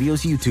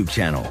iHeartRadio's YouTube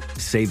channel.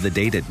 Save the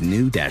date at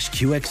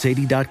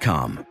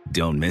new-QX80.com.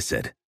 Don't miss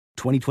it.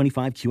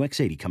 2025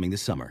 QX80 coming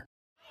this summer.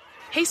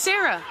 Hey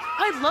Sarah,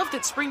 I love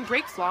that spring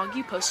break vlog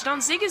you posted on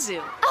Zigazoo.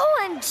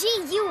 OMG,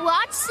 you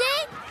watched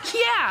it?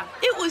 Yeah,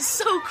 it was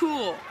so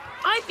cool.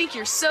 I think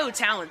you're so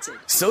talented.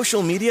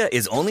 Social media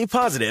is only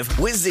positive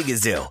with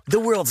Zigazoo, the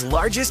world's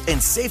largest and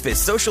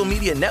safest social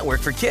media network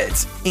for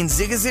kids. In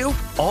Zigazoo,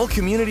 all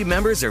community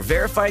members are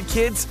verified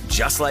kids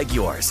just like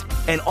yours,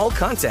 and all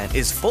content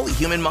is fully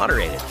human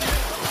moderated.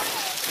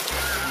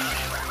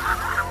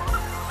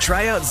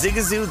 Try out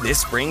Zigazoo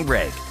this spring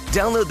break.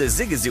 Download the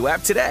Zigazoo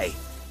app today.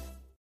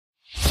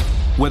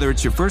 Whether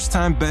it's your first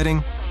time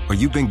betting or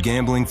you've been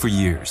gambling for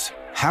years,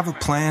 have a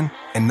plan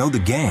and know the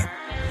game.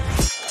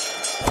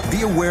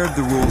 Be aware of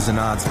the rules and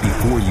odds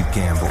before you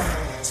gamble.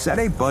 Set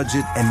a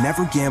budget and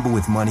never gamble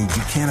with money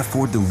you can't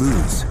afford to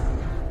lose.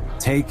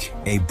 Take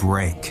a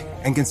break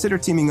and consider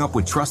teaming up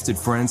with trusted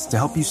friends to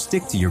help you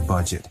stick to your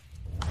budget.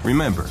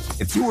 Remember,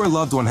 if you or a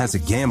loved one has a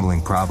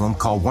gambling problem,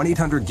 call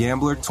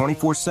 1-800-GAMBLER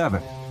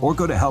 24/7 or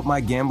go to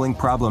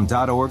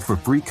helpmygamblingproblem.org for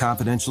free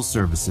confidential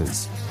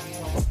services.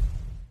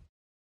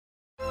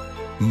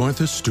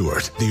 Martha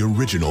Stewart, the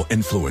original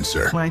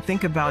influencer. When I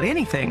think about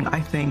anything, I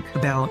think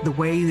about the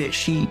way that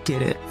she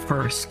did it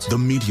first. The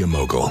media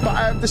mogul.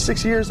 5 to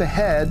 6 years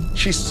ahead,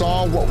 she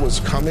saw what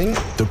was coming.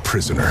 The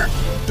prisoner.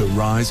 The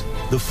rise,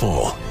 the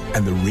fall,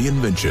 and the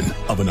reinvention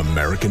of an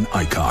American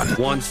icon.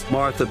 Once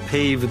Martha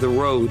paved the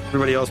road,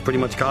 everybody else pretty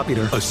much copied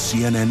her. A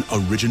CNN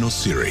original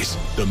series,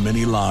 The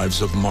Many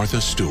Lives of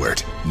Martha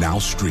Stewart, now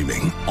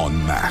streaming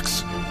on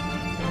Max.